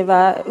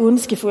kreativa,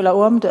 ondskefulla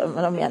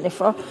omdömen om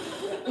människor.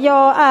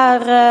 Jag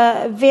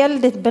är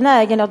väldigt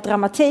benägen åt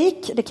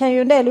dramatik. Det kan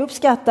ju en del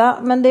uppskatta,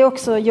 men det är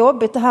också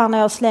jobbigt det här när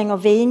jag slänger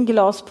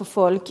vinglas på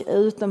folk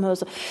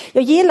utomhus.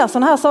 Jag gillar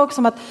sådana här saker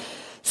som att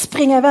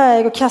springa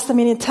iväg och kasta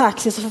mig in i en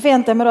taxi, så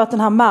förväntar jag mig då att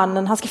den här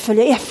mannen, han ska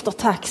följa efter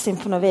taxin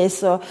på något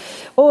vis.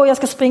 Och jag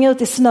ska springa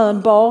ut i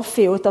snön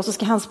barfota och så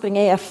ska han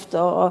springa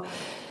efter.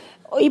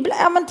 Och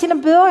ibland, men till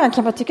en början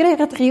kan man tycka det är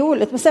rätt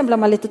roligt, men sen blir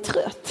man lite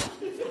trött.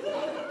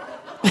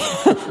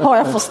 Har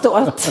jag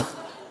förstått.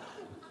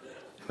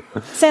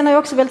 Sen har jag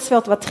också väldigt svårt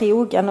att vara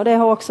trogen och det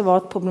har också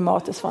varit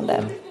problematiskt för en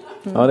del.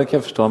 Ja, det kan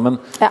jag förstå. Men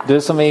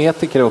du som är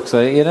etiker också,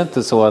 är det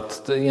inte så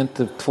att det är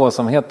inte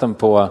tvåsamheten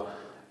på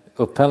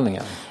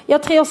upphällningen?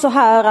 Jag tror så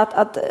här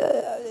att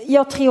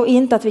jag tror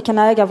inte att vi kan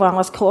äga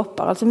varandras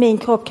kroppar. Alltså min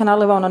kropp kan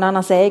aldrig vara någon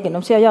annans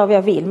egendom, så jag gör vad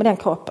jag vill med den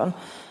kroppen.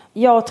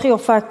 Jag tror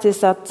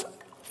faktiskt att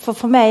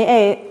för mig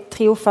är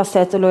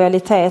trofasthet och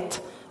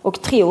lojalitet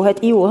och trohet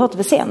oerhört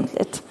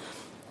väsentligt.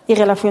 I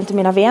relation till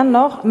mina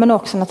vänner, men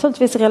också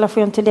naturligtvis i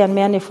relation till den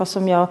människa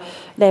som jag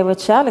lever ett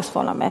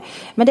kärleksförhållande med.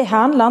 Men det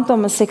handlar inte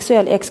om en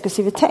sexuell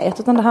exklusivitet,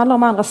 utan det handlar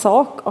om andra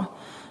saker.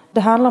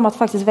 Det handlar om att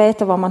faktiskt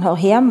veta var man hör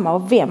hemma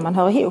och vem man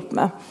hör ihop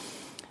med.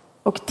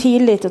 Och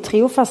tillit och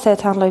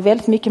trofasthet handlar ju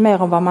väldigt mycket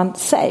mer om vad man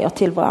säger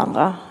till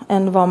varandra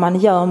än vad man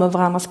gör med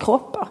varandras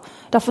kroppar.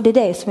 Därför det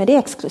är det som är det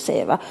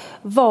exklusiva.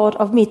 Vad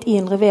av mitt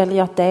inre väljer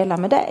jag att dela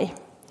med dig?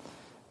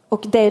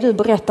 Och det du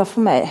berättar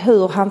för mig,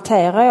 hur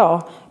hanterar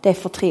jag det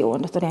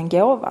förtroendet och den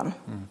gåvan?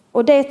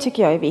 Och det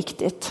tycker jag är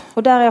viktigt.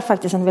 Och där är jag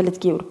faktiskt en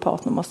väldigt god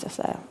partner, måste jag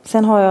säga.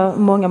 Sen har jag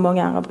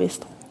många andra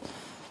brister.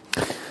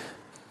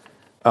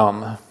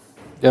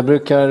 Jag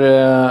brukar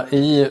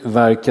i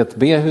verket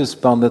be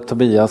husbandet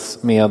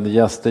Tobias med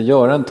gäster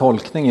göra en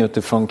tolkning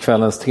utifrån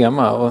kvällens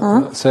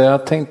tema. Så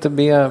jag tänkte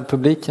be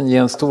publiken ge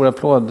en stor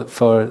applåd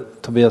för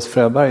Tobias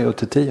Fröberg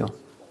och Tio.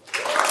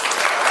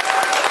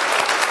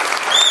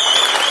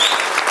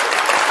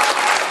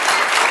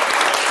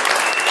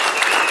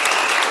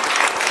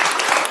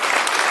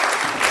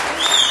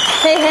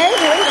 Hej, hej.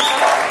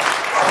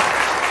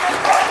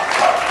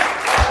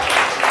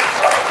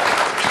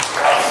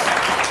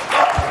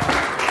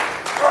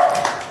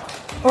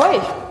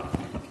 Oj.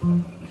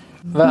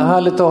 Vad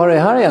härligt att ha dig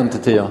här igen,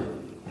 Tio.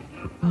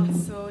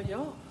 Alltså,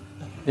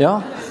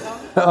 Ja.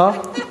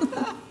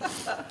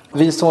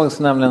 Vi sågs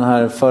nämligen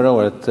här förra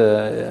året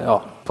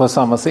på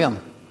samma scen.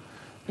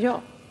 Ja.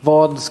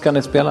 Vad ska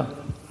ni spela?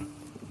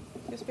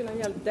 Jag spelar en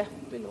jävligt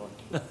deppig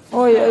låt.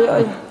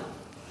 Oj.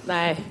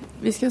 Nej,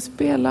 vi ska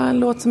spela en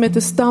låt som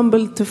heter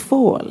Stumble to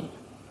Fall.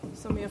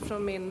 Som är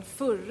från min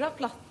förra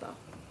platta.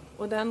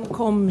 Och den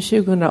kom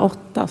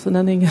 2008, så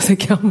den är ganska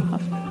gammal.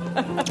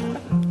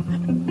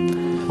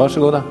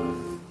 Varsågoda.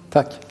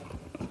 Tack.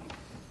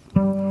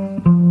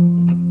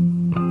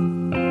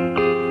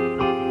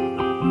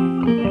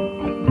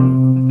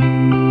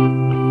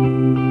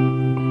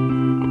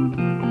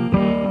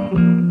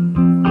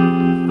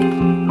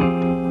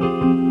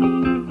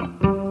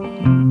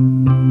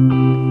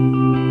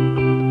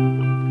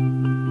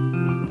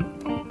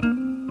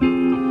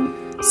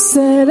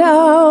 Set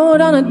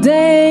out on a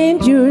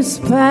dangerous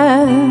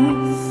path,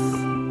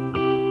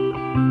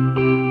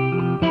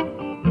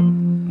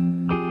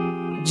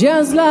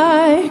 just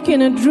like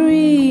in a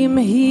dream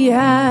he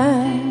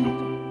had.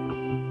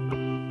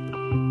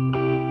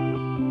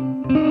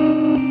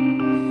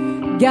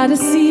 Gotta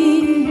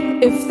see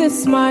if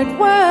this might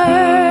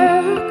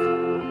work.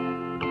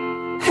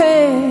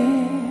 Hey,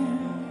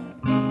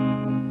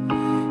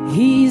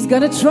 he's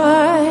gonna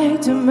try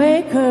to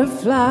make her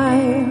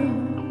fly.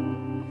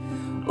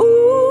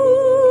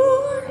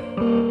 Ooh,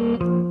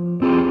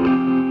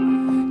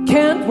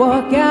 can't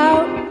walk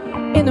out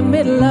in the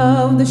middle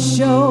of the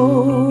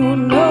show,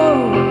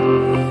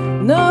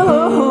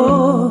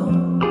 no,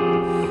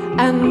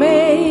 and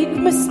make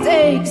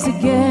mistakes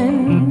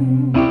again.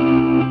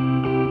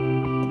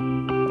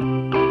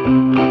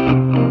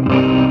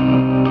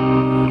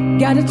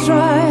 Gotta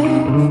try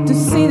to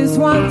see this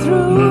one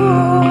through.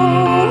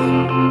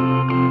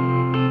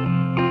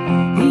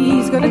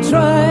 He's gonna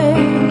try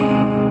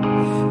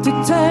to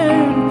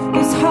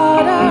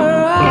got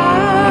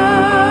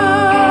around.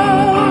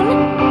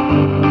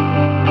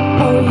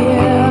 Oh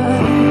yeah.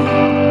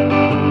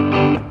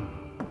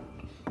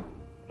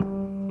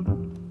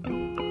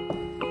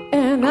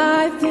 And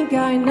I think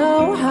I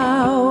know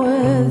how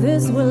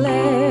this will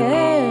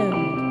end.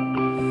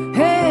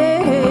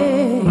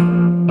 Hey,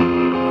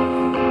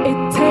 it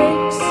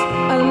takes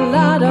a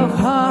lot of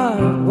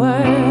hard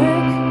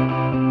work.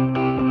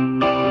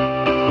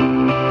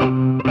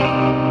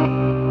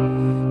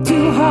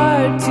 Too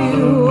hard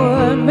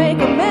to make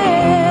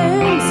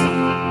amends.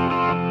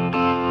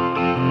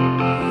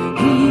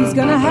 He's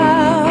gonna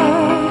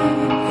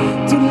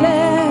have to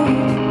let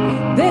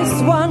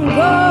this one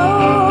go.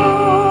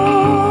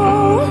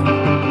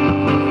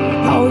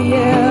 Oh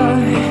yeah,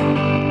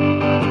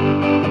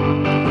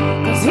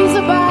 'cause he's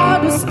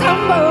about to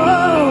stumble,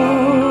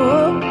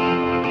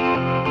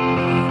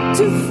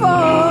 to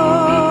fall.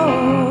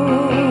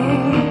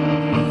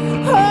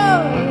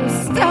 Oh,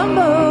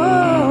 stumble,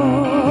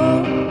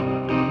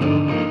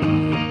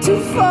 to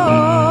fall.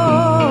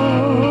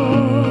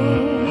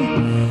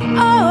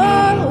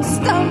 Oh,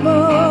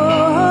 stumble,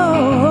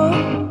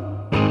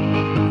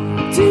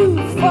 to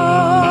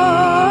fall.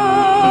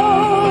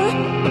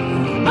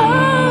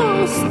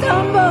 Oh,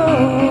 stumble,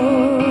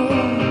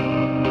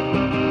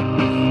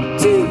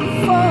 to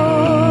fall.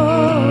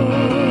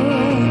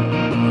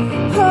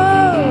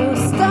 Oh,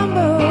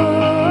 stumble,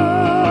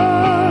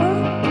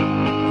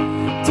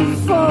 to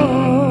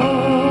fall.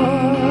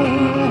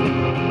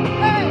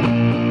 Hey.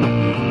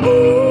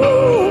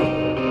 Ooh.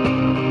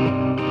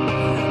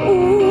 Ooh.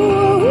 Ooh.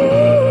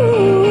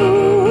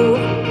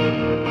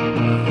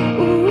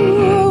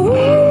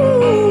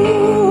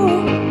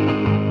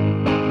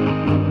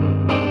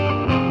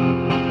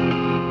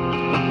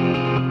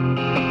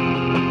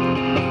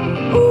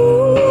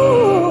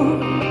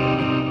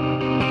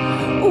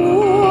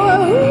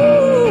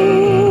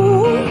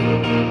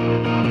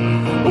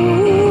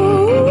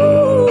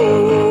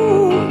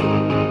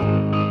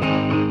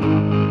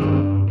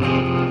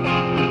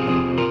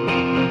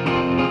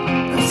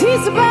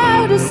 He's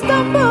about to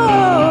stumble.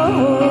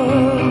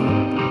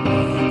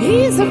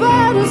 He's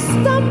about to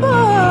stumble.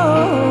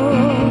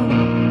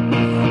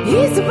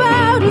 He's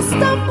about to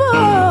stumble.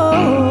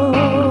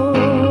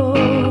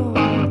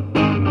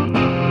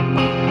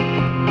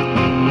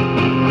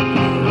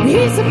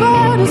 He's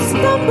about to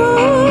stumble.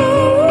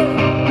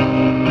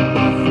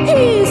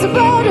 He's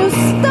about to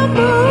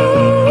stumble.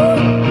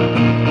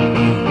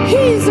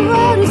 He's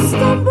about to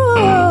stumble.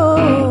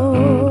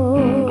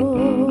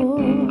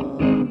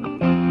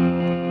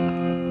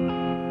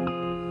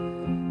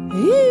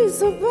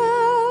 He's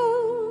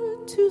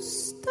about to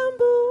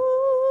stumble.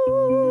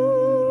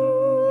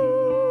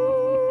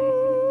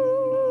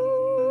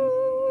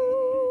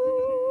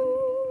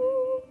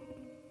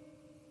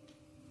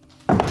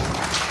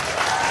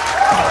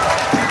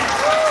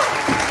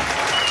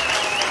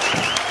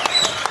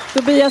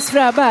 Tobias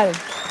Fröberg.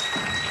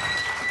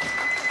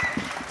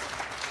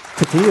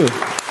 Tio.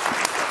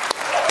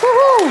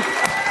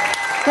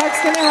 Tack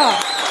ska ni ha.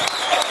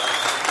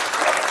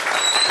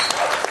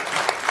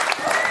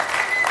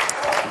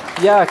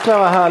 Jäklar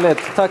vad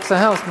härligt. Tack så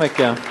hemskt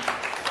mycket.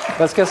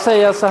 Jag ska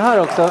säga så här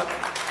också.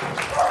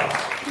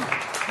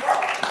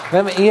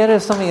 Vem är det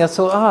som är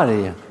så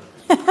arg?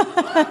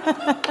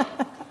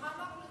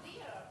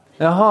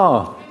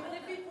 Jaha.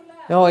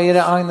 Ja, är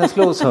det Agnes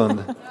Los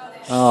hund?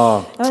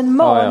 Ja. En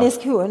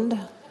manisk hund.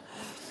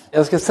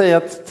 Jag ska säga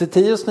att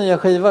Tios nya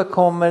skiva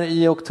kommer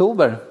i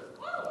oktober.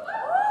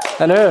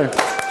 Eller hur?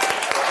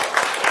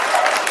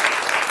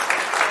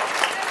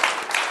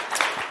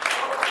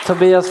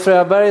 Tobias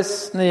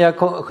Fröbergs nya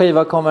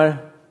skiva kommer...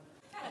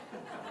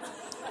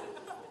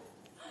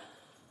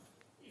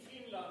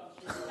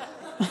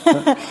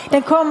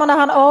 Den kommer när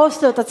han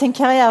avslutat sin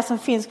karriär som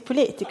finsk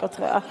politiker,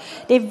 tror jag.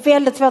 Det är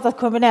väldigt svårt att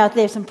kombinera ett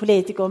liv som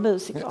politiker och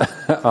musiker.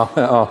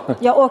 Ja.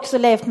 Jag har också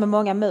levt med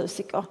många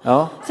musiker.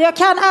 Ja. Så jag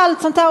kan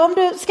allt sånt där. Om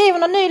du skriver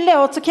någon ny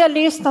låt så kan jag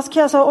lyssna, så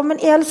kan jag säga, om en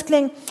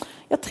älskling,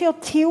 jag tror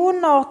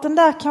tonarten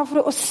där kanske,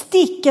 och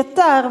sticket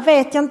där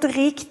vet jag inte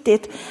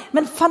riktigt.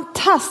 Men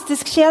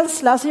fantastisk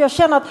känsla. Så jag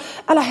känner att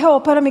alla hår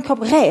på hela min kropp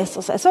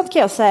reser sig. Sånt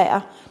kan jag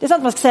säga. Det är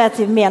sånt man ska säga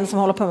till män som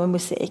håller på med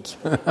musik.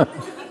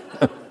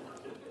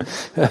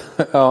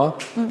 Ja.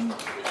 Mm.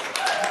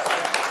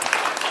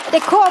 Det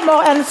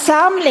kommer en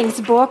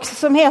samlingsbox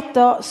som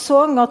heter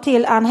Sånger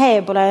till Ann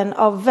Heberlein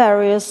av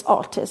various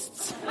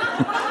artists.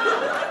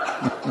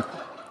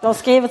 De har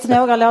skrivit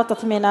några låtar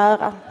till min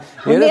ära.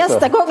 Och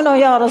nästa gång de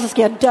gör det så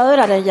ska jag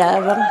döda den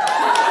jäveln.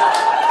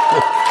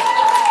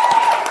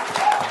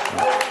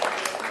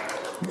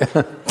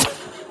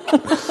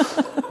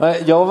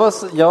 Jag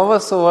var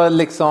så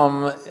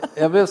liksom,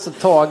 jag blev så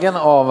tagen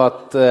av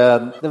att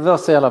det var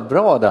så jävla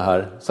bra det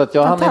här, så att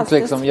jag hann inte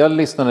liksom, jag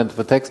lyssnade inte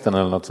på texten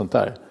eller något sånt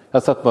där.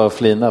 Jag satt bara och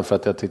flinade för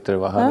att jag tyckte det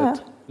var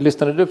härligt.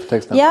 Lyssnade du på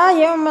texten?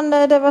 Ja, men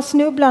det var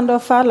snubblande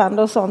och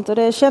fallande och sånt, och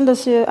det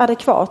kändes ju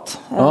adekvat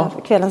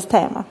för kvällens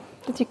tema.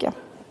 Det tycker jag.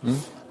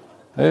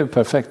 Det är ju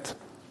perfekt.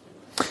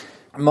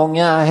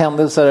 Många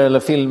händelser eller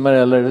filmer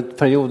eller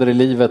perioder i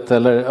livet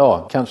eller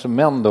kanske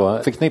män då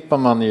förknippar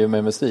man ju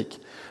med musik.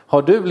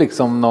 Har du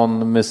liksom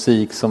någon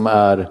musik som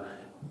är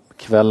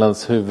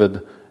kvällens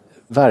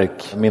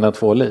huvudverk, Mina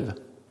två liv?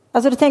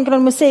 Alltså du tänker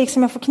någon musik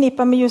som jag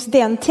förknippar med just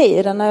den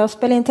tiden när jag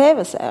spelade in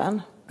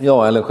tv-serien?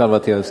 Ja, eller själva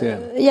tv-serien.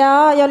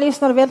 Ja, jag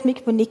lyssnade väldigt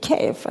mycket på Nick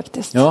Cave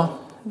faktiskt. Ja.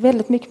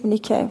 Väldigt mycket på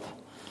Nick Cave.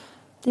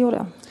 Det gjorde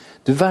jag.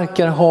 Du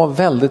verkar ha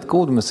väldigt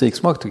god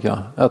musiksmak tycker jag.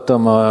 Att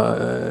döma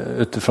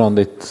utifrån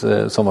ditt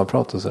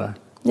sommarprat och sådär.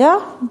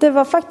 Ja, det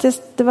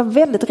var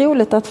väldigt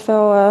roligt att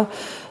få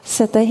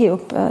sätta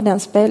ihop den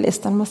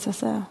spellistan måste jag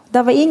säga.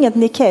 Det var inget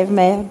Nick Cave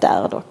med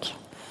där dock.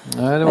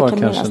 Nej, det var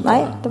kanske inte.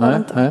 Nej, det var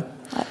inte. Nej.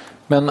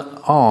 Men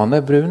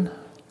Ane Brun,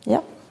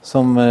 ja.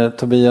 Som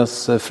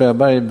Tobias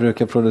Fröberg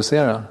brukar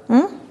producera.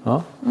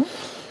 Ja.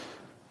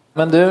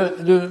 Men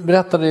du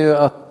berättade ju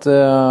att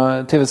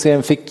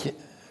tv-serien fick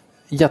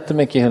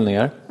jättemycket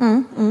hyllningar.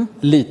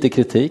 Lite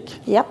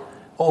kritik. Ja.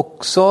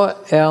 Också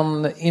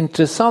en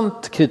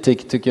intressant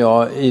kritik tycker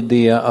jag i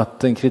det att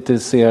den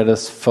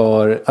kritiserades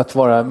för att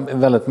vara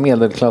väldigt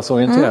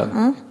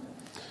medelklassorienterad.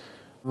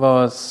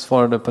 Vad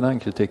svarade du på den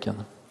kritiken?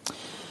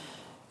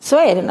 Så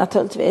är det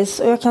naturligtvis.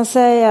 Och jag kan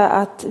säga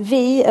att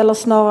vi, eller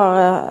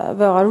snarare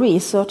våra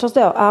researchers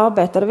då,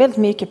 arbetade väldigt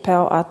mycket på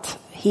att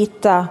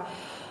hitta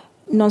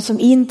någon som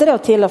inte då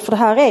tillhör, för det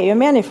här är ju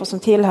människor som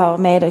tillhör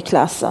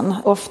medelklassen.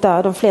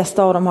 Ofta, de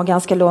flesta av dem har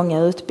ganska långa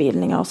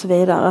utbildningar och så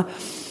vidare.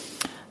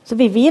 Så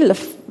vi ville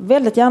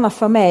väldigt gärna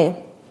få med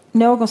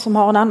någon som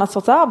har en annan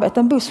sorts arbete,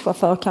 en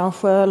busschaufför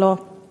kanske, eller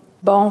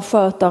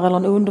barnskötare eller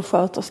en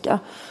undersköterska.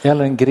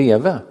 Eller en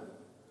greve?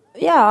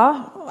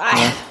 Ja,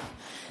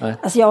 Nej.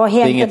 Alltså jag har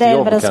hänt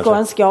det med den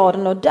skånska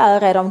adeln och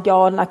där är de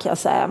galna kan jag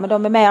säga. Men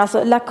de är mer,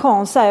 alltså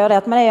Lacan säger det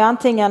att man är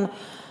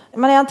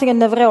antingen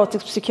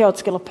neurotisk,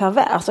 psykotisk eller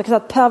pervers. Och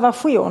att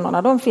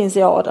perversionerna, de finns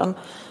i adeln.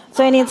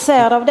 Så är ni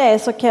intresserade av det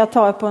så kan jag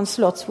ta er på en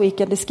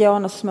slottsweekend i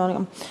Skåne så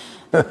småningom.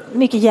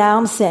 Mycket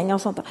järnsängar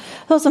och sånt där.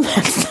 Hur som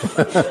helst.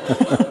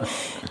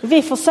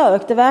 Vi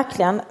försökte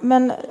verkligen,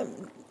 men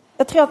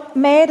jag tror att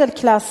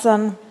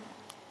medelklassen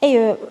är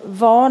ju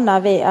vana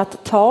vid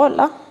att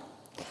tala.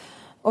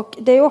 Och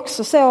det är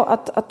också så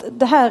att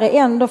det här är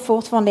ändå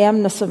fortfarande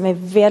ämnen som är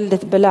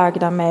väldigt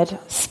belagda med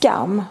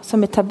skam,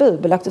 som är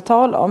tabubelagt att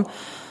tala om.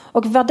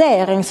 Och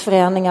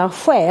värderingsförändringar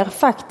sker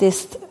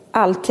faktiskt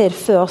alltid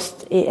först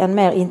i en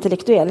mer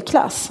intellektuell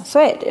klass. Så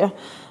är det ju.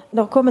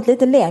 Det har kommit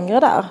lite längre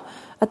där.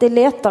 Att det är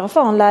lättare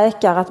för en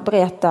läkare att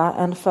berätta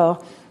än för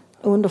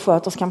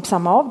undersköterskan på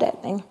samma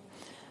avdelning.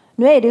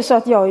 Nu är det ju så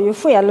att jag ju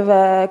själv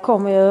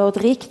kommer ju ur ett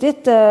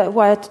riktigt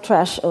white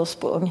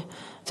trash-ursprung.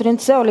 Så det är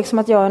inte så liksom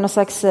att jag är någon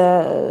slags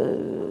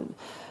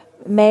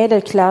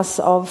medelklass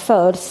av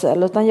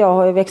födsel, utan jag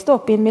har ju växt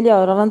upp i en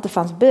miljö där det inte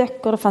fanns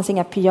böcker, det fanns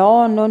inga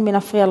pianon,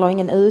 mina föräldrar har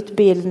ingen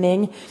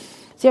utbildning.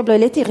 Så jag blir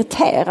lite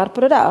irriterad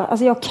på det där.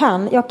 Alltså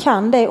jag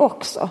kan det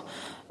också.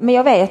 Men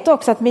jag vet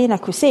också att mina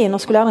kusiner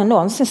skulle aldrig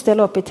någonsin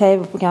ställa upp i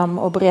tv-program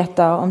och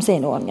berätta om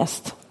sin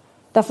ångest.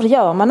 Därför det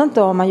gör man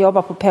inte om man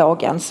jobbar på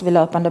Pågens vid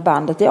löpande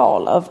bandet i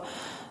Arlöv.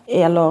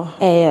 Eller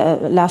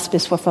är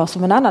lastbilschaufför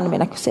som en annan av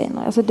mina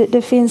kusiner. Alltså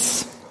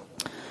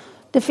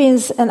det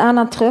finns en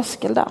annan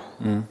tröskel där.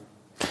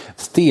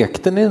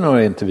 Stekte ni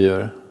några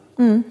intervjuer?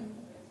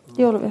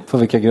 Det gjorde vi. På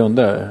vilka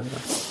grunder?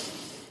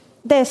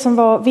 Det som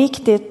var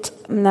viktigt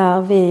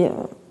när vi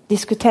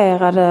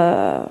diskuterade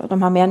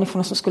de här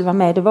människorna som skulle vara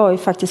med, det var ju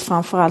faktiskt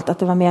framförallt att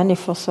det var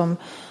människor som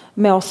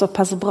mår så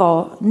pass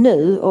bra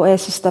nu och är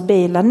så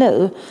stabila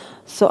nu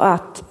så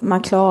att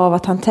man klarar av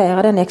att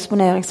hantera den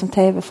exponering som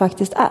tv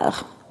faktiskt är.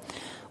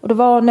 Och det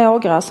var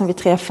några som vi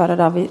träffade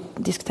där vi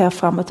diskuterade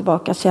fram och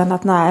tillbaka och kände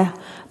att nej,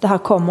 det här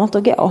kommer inte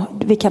att gå.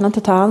 Vi kan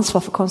inte ta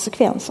ansvar för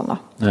konsekvenserna.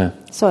 Nej.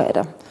 Så är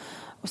det.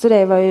 Och så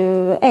det var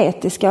ju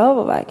etiska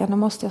överväganden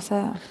måste jag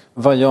säga.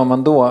 Vad gör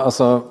man då?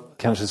 Alltså,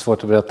 kanske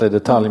svårt att berätta i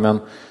detalj, men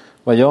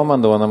vad gör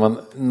man då när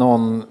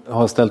någon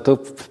har ställt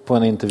upp på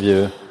en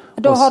intervju?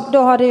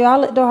 Då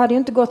hade ju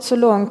inte gått så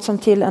långt som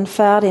till en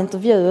färdig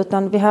intervju,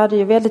 utan vi hade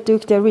ju väldigt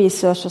duktiga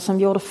researchers som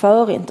gjorde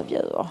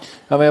förintervjuer.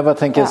 Ja, men jag bara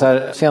tänker så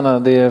här, tjena,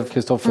 det är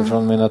Kristoffer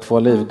från Mina två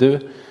liv.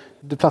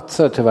 Du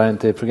platsar tyvärr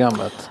inte i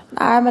programmet.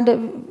 Nej,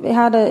 men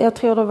jag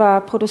tror det var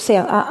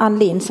producent Ann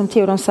Lind som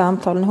tog de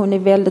samtalen. Hon är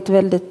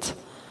väldigt,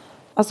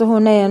 alltså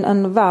hon är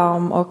en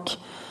varm och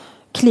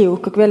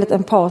klok och väldigt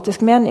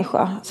empatisk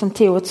människa som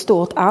tog ett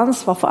stort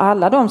ansvar för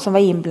alla de som var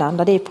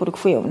inblandade i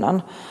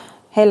produktionen.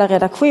 Hela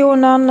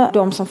redaktionen,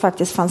 de som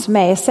faktiskt fanns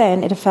med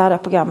sen i det färdiga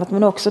programmet,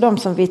 men också de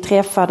som vi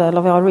träffade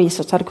eller våra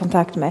research hade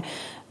kontakt med,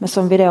 men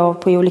som vi då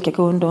på olika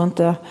grunder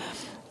inte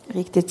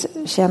riktigt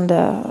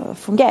kände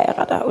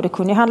fungerade. Och det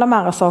kunde ju handla om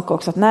andra saker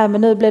också, att nej,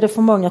 men nu blir det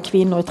för många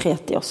kvinnor i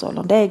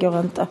 30-årsåldern, det går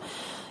inte.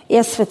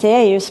 SVT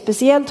är ju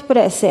speciellt på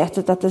det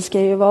sättet att det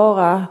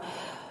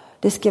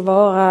ska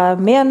vara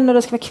män och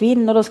det ska vara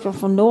kvinnor, det ska vara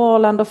från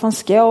Norrland och från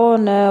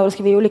Skåne och det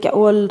ska vara olika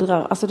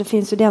åldrar. Alltså det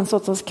finns ju den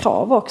sortens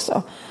krav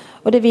också.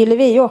 Och det ville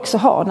vi också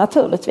ha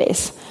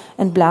naturligtvis,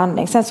 en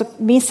blandning. Sen så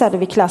missade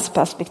vi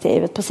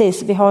klassperspektivet,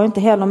 precis. Vi har ju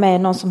inte heller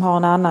med någon som har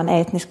en annan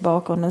etnisk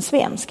bakgrund än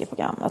svensk i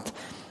programmet.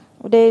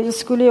 Och det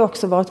skulle ju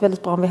också varit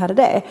väldigt bra om vi hade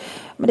det.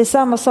 Men det är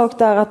samma sak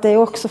där, att det är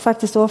också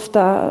faktiskt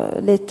ofta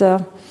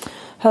lite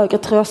högre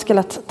tröskel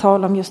att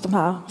tala om just de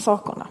här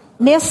sakerna.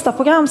 Nästa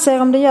program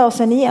ser om det görs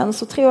sen igen,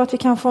 så tror jag att vi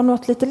kan få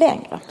något lite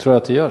längre. Tror du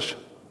att det görs?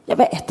 Jag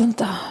vet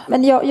inte.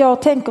 Men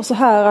jag tänker så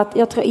här, att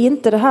jag tror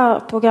inte det här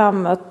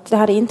programmet, det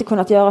hade inte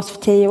kunnat göras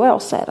för 10 år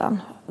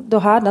sedan. Då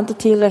hade inte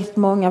tillräckligt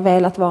många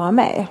velat vara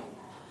med,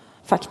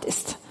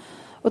 faktiskt.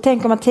 Och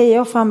tänker man 10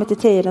 år framåt i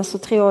tiden, så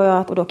tror jag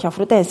att, och då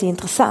kanske det är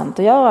intressant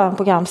att göra en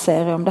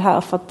programserie om det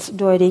här, för att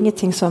då är det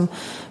ingenting som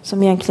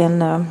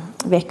egentligen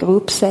väcker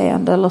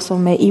uppseende eller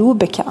som är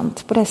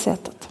obekant på det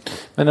sättet.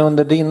 Men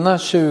under dina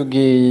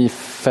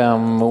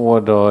 25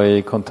 år då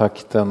i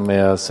kontakten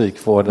med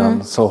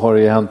psykvården så har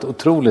det ju hänt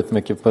otroligt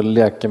mycket på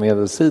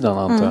läkemedelssidan,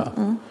 antar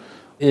jag.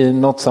 I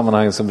något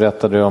sammanhang så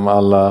berättade du om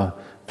alla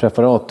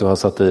preparat du har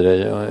satt i dig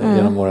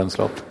genom årens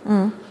lopp.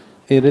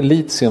 Är det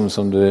litium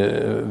som du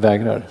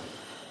vägrar?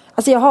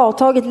 Alltså jag har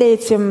tagit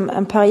litium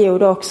en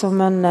period också,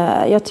 men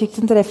jag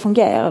tyckte inte det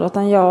fungerade.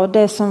 Utan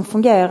det som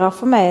fungerar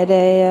för mig, det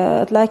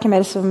är ett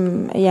läkemedel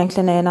som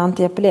egentligen är en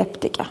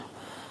antiepileptika.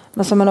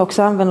 Men som man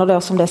också använder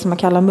då som det som man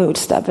kallar mood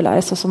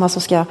stabilizer, som alltså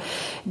ska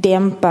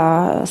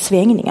dämpa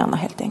svängningarna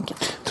helt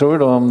enkelt. Tror du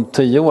då om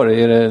 10 år,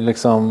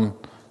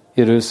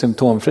 är du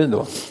symptomfri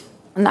då?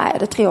 Nej,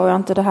 det tror jag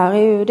inte. Det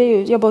är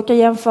ju, jag brukar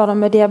jämföra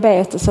med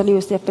diabetes eller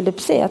just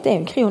epilepsi, att det är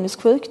en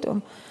kronisk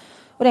sjukdom.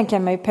 Och den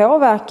kan man ju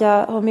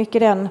påverka, hur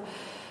mycket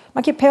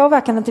man kan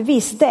påverka den till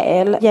viss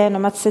del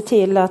genom att se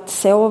till att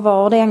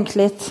sova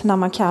ordentligt när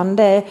man kan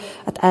det,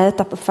 att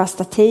äta på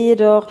fasta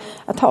tider,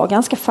 att ha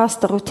ganska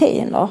fasta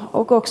rutiner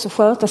och också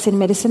sköta sin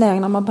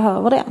medicinering när man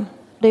behöver den.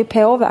 Det är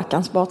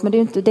påverkansbart, men det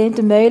är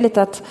inte möjligt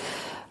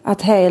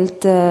att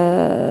helt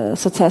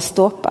så att säga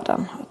stoppa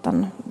den.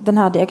 Utan den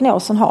här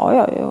diagnosen har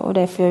jag ju, och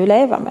det får jag ju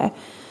leva med.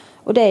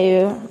 Och det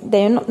är ju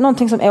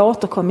någonting som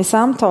återkom i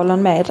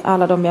samtalen med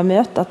alla de jag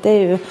mött, att det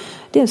är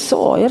en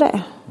sorg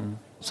det.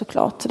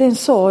 Såklart. Det är en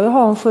sorg att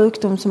ha en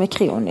sjukdom som är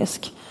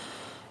kronisk.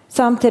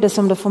 Samtidigt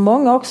som det för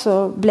många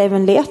också blev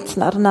en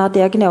lättnad när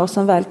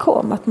diagnosen väl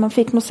kom. Att man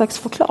fick någon slags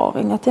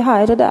förklaring att det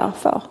här är det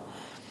därför.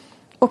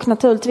 Och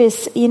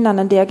naturligtvis innan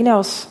en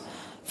diagnos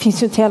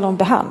finns ju inte heller en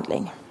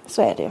behandling.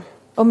 Så är det ju.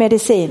 Och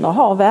mediciner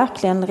har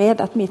verkligen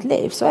räddat mitt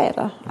liv, så är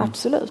det.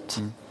 Absolut.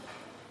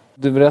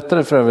 Du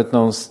berättade för övrigt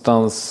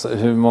någonstans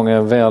hur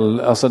många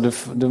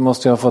du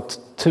måste ju ha fått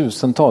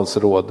tusentals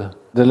råd.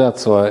 Det lät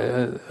så,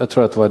 jag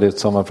tror att det var ditt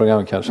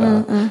sommarprogram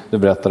kanske. Du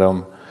berättade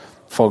om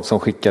folk som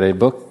skickar dig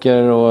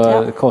böcker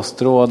och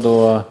kostråd.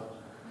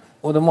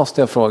 Och då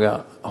måste jag fråga,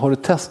 har du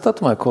testat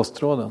de här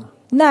kostråden?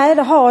 Nej,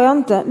 det har jag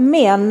inte.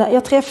 Men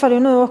jag träffade ju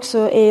nu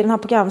också i den här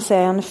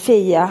programserien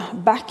Fia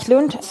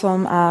Backlund,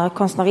 som är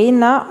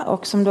konstnärinna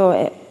och som då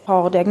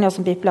har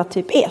diagnosen bipolär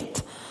typ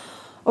 1.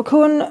 Och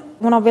hon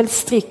har väldigt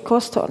strikt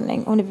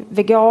kosthållning. Hon är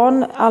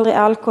vegan, aldrig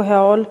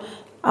alkohol,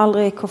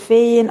 aldrig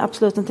koffein,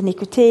 absolut inte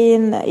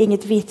nikotin,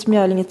 inget vitt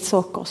mjöl, inget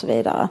socker och så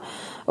vidare.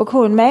 Och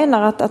hon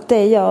menar att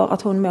det gör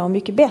att hon mår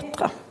mycket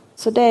bättre.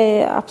 Så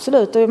det är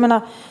absolut. Och jag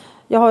menar,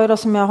 jag har ju då,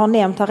 som jag har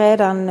nämnt här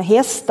redan,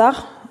 hästar.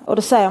 Och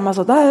då säger man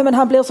så att men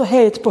han blir så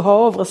het på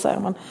havre, säger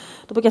man.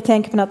 Då brukar jag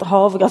tänka på när jag äter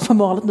havregröt på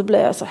morgonen. Nu blir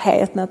jag så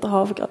het när jag äter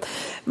havregröt.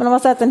 Men om man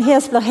säger att en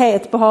häst blir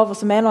het på havre,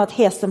 så menar man att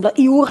hästen blir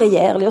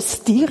oregerlig och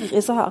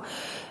stirrig så här.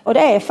 Och det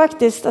är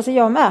faktiskt, alltså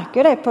jag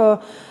märker det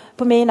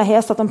på mina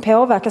hästar, att de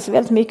påverkas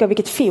väldigt mycket av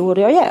vilket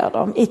foder jag ger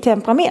dem i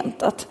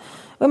temperamentet.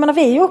 Och jag menar,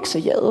 vi är ju också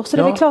djur, så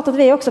det är klart att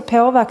vi också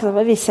påverkas av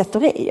vad vi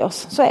sätter i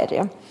oss. Så är det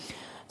ju.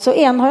 Så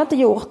än har jag inte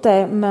gjort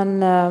det,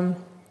 men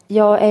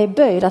jag är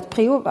böjd att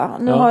prova.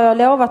 Nu har jag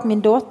lovat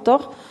min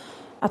dotter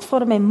att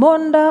från och med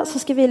måndag så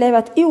ska vi leva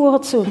ett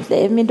oerhört sunt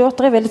liv. Min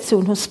dotter är väldigt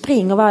sund, hon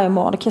springer varje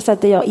morgon. Det kan jag säga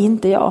att det gör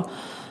inte jag.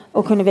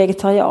 Och hon är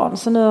vegetarian.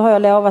 Så nu har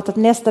jag lovat att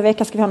nästa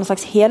vecka ska vi ha någon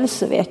slags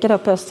hälsovecka då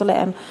på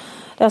Österlen.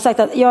 Jag har sagt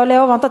att jag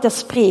lovar inte att jag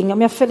springer,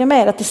 men jag följer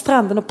med till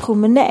stranden och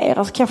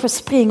promenerar. Så kanske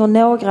springer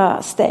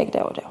några steg då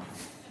och då.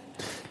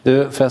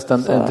 Du,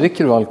 förresten,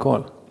 dricker du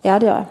alkohol? Ja,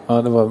 det gör jag.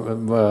 Ja, det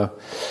var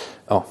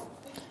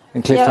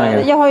en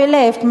cliffhanger. Jag har ju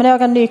levt med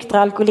några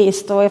nyktra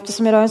alkoholister, och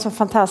eftersom jag är en så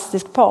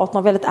fantastisk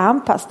partner, väldigt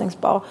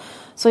anpassningsbar,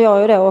 så jag har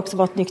ju då också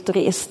varit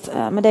nykterist.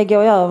 Men det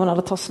går ju över när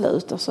det tar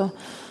slut, och så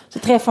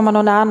träffar man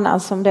någon annan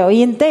som då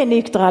inte är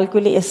nykter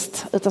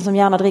alkoholist, utan som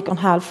gärna dricker en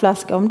halv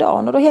flaska om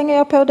dagen, och då hänger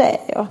jag på det.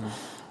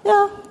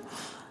 Ja,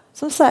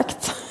 som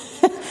sagt,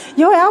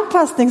 jag är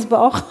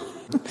anpassningsbar.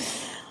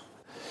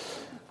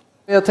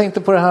 Jag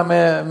tänkte på det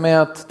här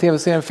med att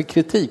tv-serien fick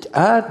kritik.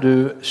 Är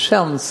du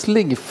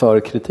känslig för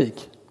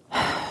kritik?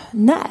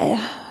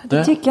 Nej,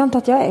 det tycker jag inte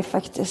att jag är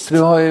faktiskt.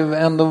 Du har ju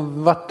ändå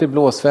varit i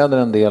blåsväder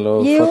en del.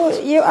 Och jag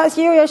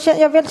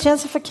är väldigt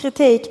känslig för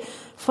kritik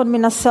från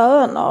mina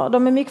söner.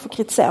 De är mycket för att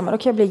kritisera mig. Då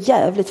kan jag bli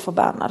jävligt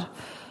förbannad.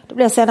 Då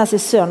blev jag senast i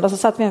söndag, så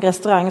satt vi i en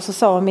restaurang och så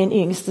sa min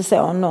yngste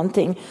son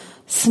någonting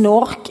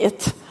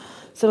snorkigt.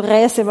 Så då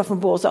reser jag mig från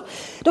bord så.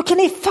 Då kan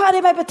ni fan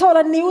i mig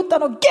betala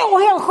notan och gå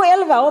hem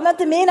själva om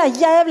inte mina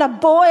jävla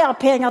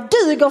borgarpengar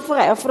duger för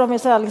er. För de är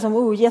så här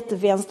liksom,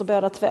 jättevänster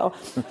båda två.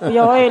 Och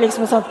jag är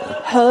liksom en sån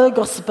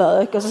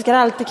högerspök och så ska det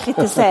alltid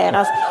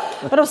kritiseras.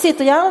 Men de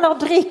sitter gärna där och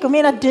dricker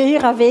mina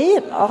dyra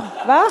viner.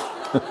 Va?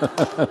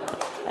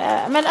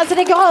 Men alltså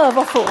det går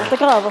över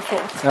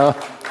fort. Ja.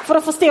 För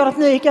då förstod att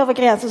nu gick jag över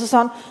gränsen så sa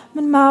han,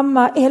 men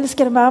mamma,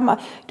 älskade mamma,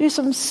 du är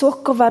som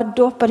sockervadd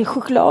doppad i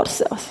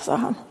chokladsås, sa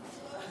han.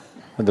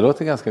 Men det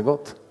låter ganska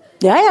gott.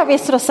 Ja,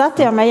 visst, så då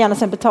satte jag mig igen och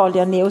sen betalade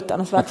jag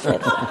notan och så var det fred.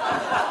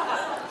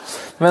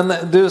 Men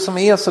du som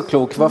är så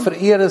klok,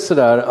 varför är det så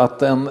där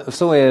att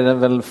så är det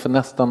väl för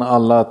nästan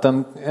alla, att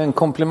en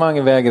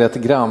komplimang väger 1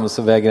 gram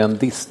så väger en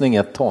dissning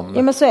 1 ton?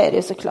 Ja, men så är det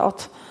ju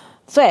såklart.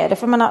 Så är det,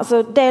 för man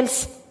alltså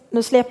dels,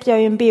 nu släppte jag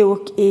ju en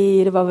bok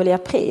det var väl i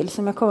april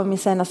som jag kom med min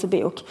senaste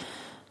bok.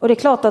 Och det är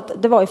klart att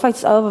det var ju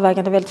faktiskt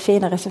övervägande väldigt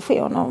fina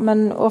recensioner.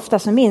 Men ofta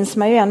så minns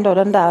man ju ändå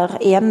den där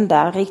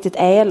enda riktigt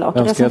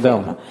elaka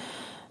recensionen.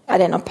 Ja,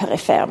 det är någon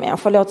perifer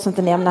människa, låt oss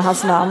inte nämna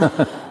hans namn.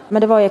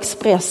 Men det var i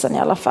Expressen i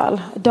alla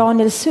fall.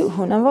 Daniel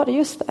Suhonen var det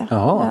just det.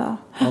 Jaha,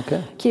 ja.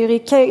 Okay.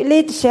 Kan ju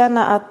lite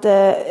känna att,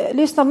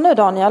 lyssna nu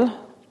Daniel,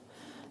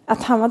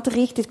 att han var inte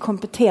riktigt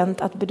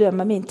kompetent att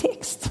bedöma min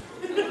text.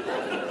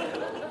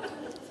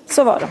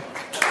 Så var det.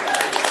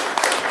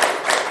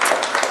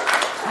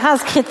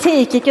 Hans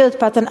kritik gick ut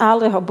på att den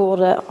aldrig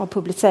borde ha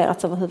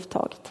publicerats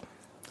överhuvudtaget.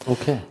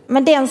 Okay.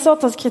 Men den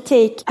sortens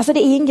kritik, alltså det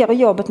ingår i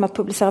jobbet med att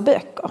publicera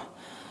böcker.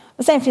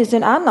 Och sen finns det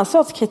en annan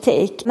sorts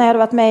kritik. När jag hade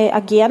varit med i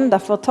Agenda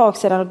för ett tag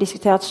sedan och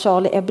diskuterat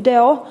Charlie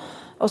Hebdo.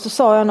 Och så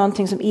sa jag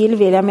någonting som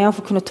illvilliga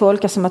människor kunde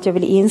tolka som att jag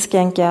ville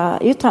inskränka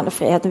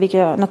yttrandefriheten. Vilket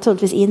jag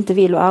naturligtvis inte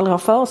vill och aldrig har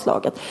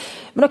föreslagit.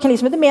 Men då kan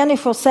liksom inte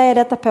människor säga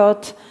detta på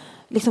ett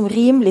liksom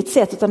rimligt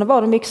sätt, utan det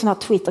var mycket sådana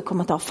här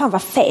Twitter-kommentarer. Fan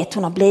vad fet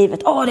hon har blivit.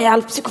 Det är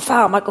allt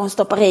psykofarmaka hon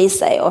stoppar i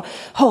sig. Och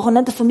har hon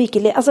inte för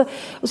mycket... Alltså,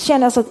 och så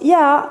känner jag så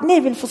att ni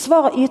vill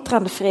försvara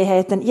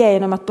yttrandefriheten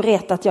genom att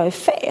berätta att jag är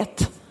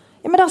fet.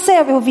 Ja, men där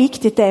ser vi hur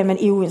viktigt det är med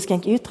en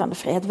oinskränkt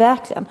yttrandefrihet,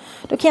 verkligen.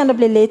 Då kan det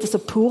bli lite så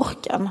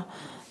purken.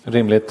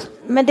 Rimligt.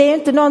 Men det är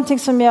inte någonting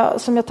som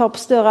jag tar på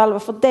större allvar.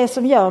 För det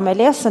som gör mig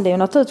ledsen, det är ju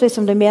naturligtvis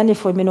om det är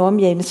människor i min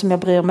omgivning som jag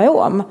bryr mig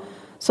om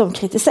som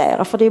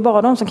kritiserar. För det är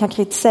bara de som kan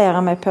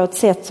kritisera mig på ett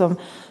sätt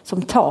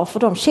som tar, för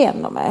de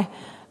känner mig.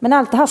 Men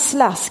allt det här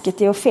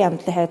slasket i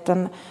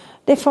offentligheten,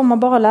 det får man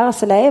bara lära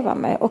sig leva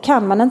med. Och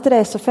kan man inte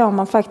det så får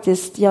man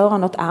faktiskt göra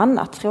något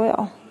annat, tror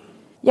jag.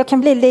 Jag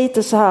kan bli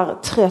lite så här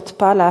trött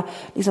på alla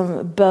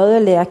liksom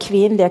böliga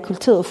kvinnliga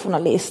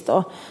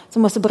kulturjournalister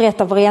som måste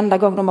berätta varenda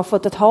gång de har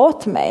fått ett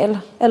hatmejl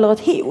eller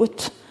ett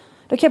hot.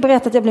 Då kan jag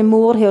berätta att jag blev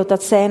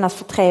mordhotad senast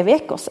för 3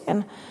 veckor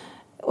sedan.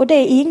 Och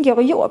det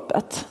ingår i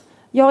jobbet.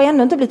 Jag har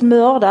ännu inte blivit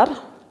mördad,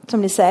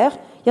 som ni ser.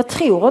 Jag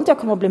tror inte jag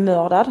kommer att bli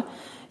mördad.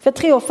 För jag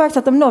tror faktiskt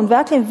att om någon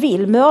verkligen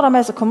vill mörda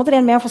mig så kommer inte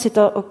den människan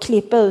sitta och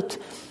klippa ut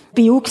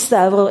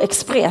bokstäver ur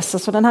Expressen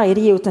som den här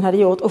idioten hade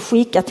gjort och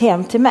skickat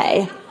hem till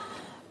mig.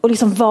 Och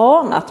liksom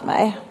varnat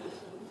mig.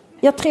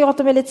 Jag tror att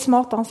de är lite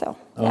smartare än så.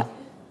 Ja.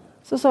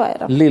 Så är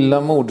det.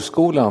 Lilla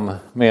mordskolan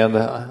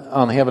med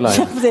Ann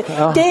Heberlein.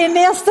 Det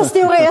är nästa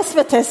stora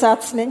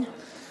SVT-satsning.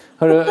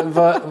 Hörru,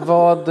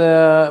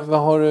 vad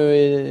har du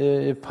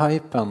i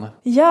pipen?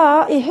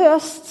 Ja, i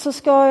höst så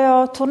ska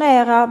jag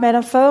turnera med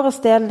en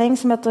föreställning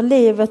som heter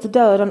Livet,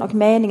 döden och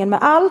meningen med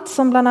allt.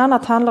 Som bland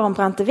annat handlar om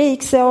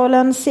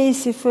Branteviksålen,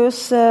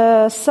 Sisyfos,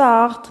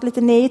 Sartre,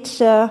 lite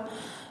Nietzsche,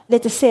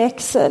 lite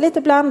sex,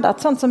 lite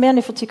blandat. Sånt som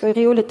människor tycker är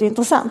roligt och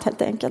intressant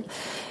helt enkelt.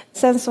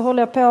 Sen så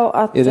håller jag på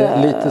att... Är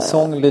det lite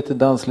sång, lite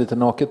dans, lite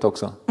naket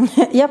också?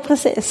 Ja,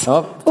 precis.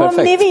 Ja,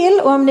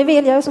 om ni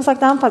vill, jag är som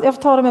sagt anpassad. Jag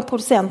får ta det med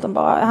producenten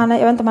bara. Jag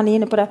vet inte om han är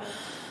inne på det.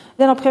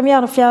 Den har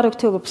premiär den 4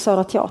 oktober på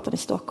Södra Teatern i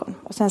Stockholm.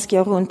 Och sen ska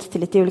jag runt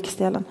till lite olika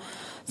ställen.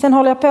 Sen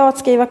håller jag på att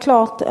skriva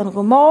klart en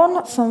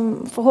roman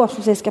som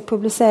förhoppningsvis ska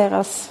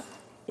publiceras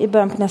i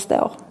början på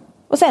nästa år.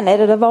 Och sen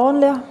är det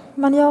vanliga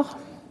man gör.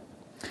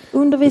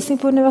 Undervisning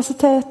på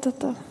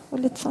universitetet och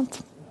lite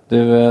sånt.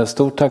 Du,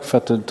 stort tack för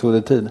att du tog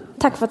dig tid.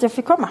 Tack för att jag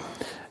fick komma.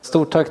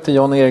 Stort tack till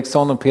Jan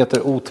Eriksson och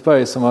Peter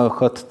Otberg som har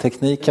skött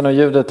tekniken och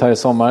ljudet här i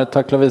sommar.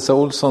 Tack Lovisa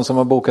Olsson som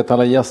har bokat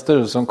alla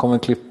gäster som kommer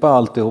klippa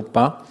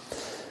alltihopa.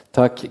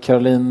 Tack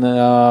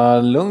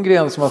Carolina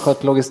Lundgren som har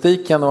skött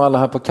logistiken och alla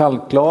här på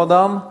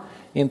Kalkladan.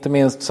 Inte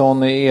minst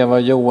Sonny, Eva,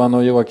 Johan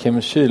och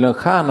Joakim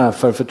Kylenstierna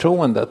för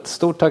förtroendet.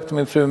 Stort tack till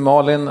min fru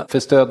Malin för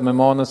stöd med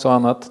manus och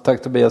annat.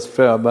 Tack Tobias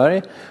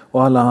Fröberg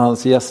och alla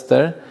hans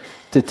gäster.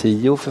 Till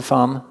Tio för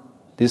fan.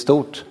 Det är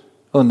stort.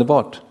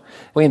 Underbart.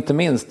 Och inte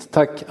minst,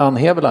 tack Ann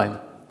Heberlein.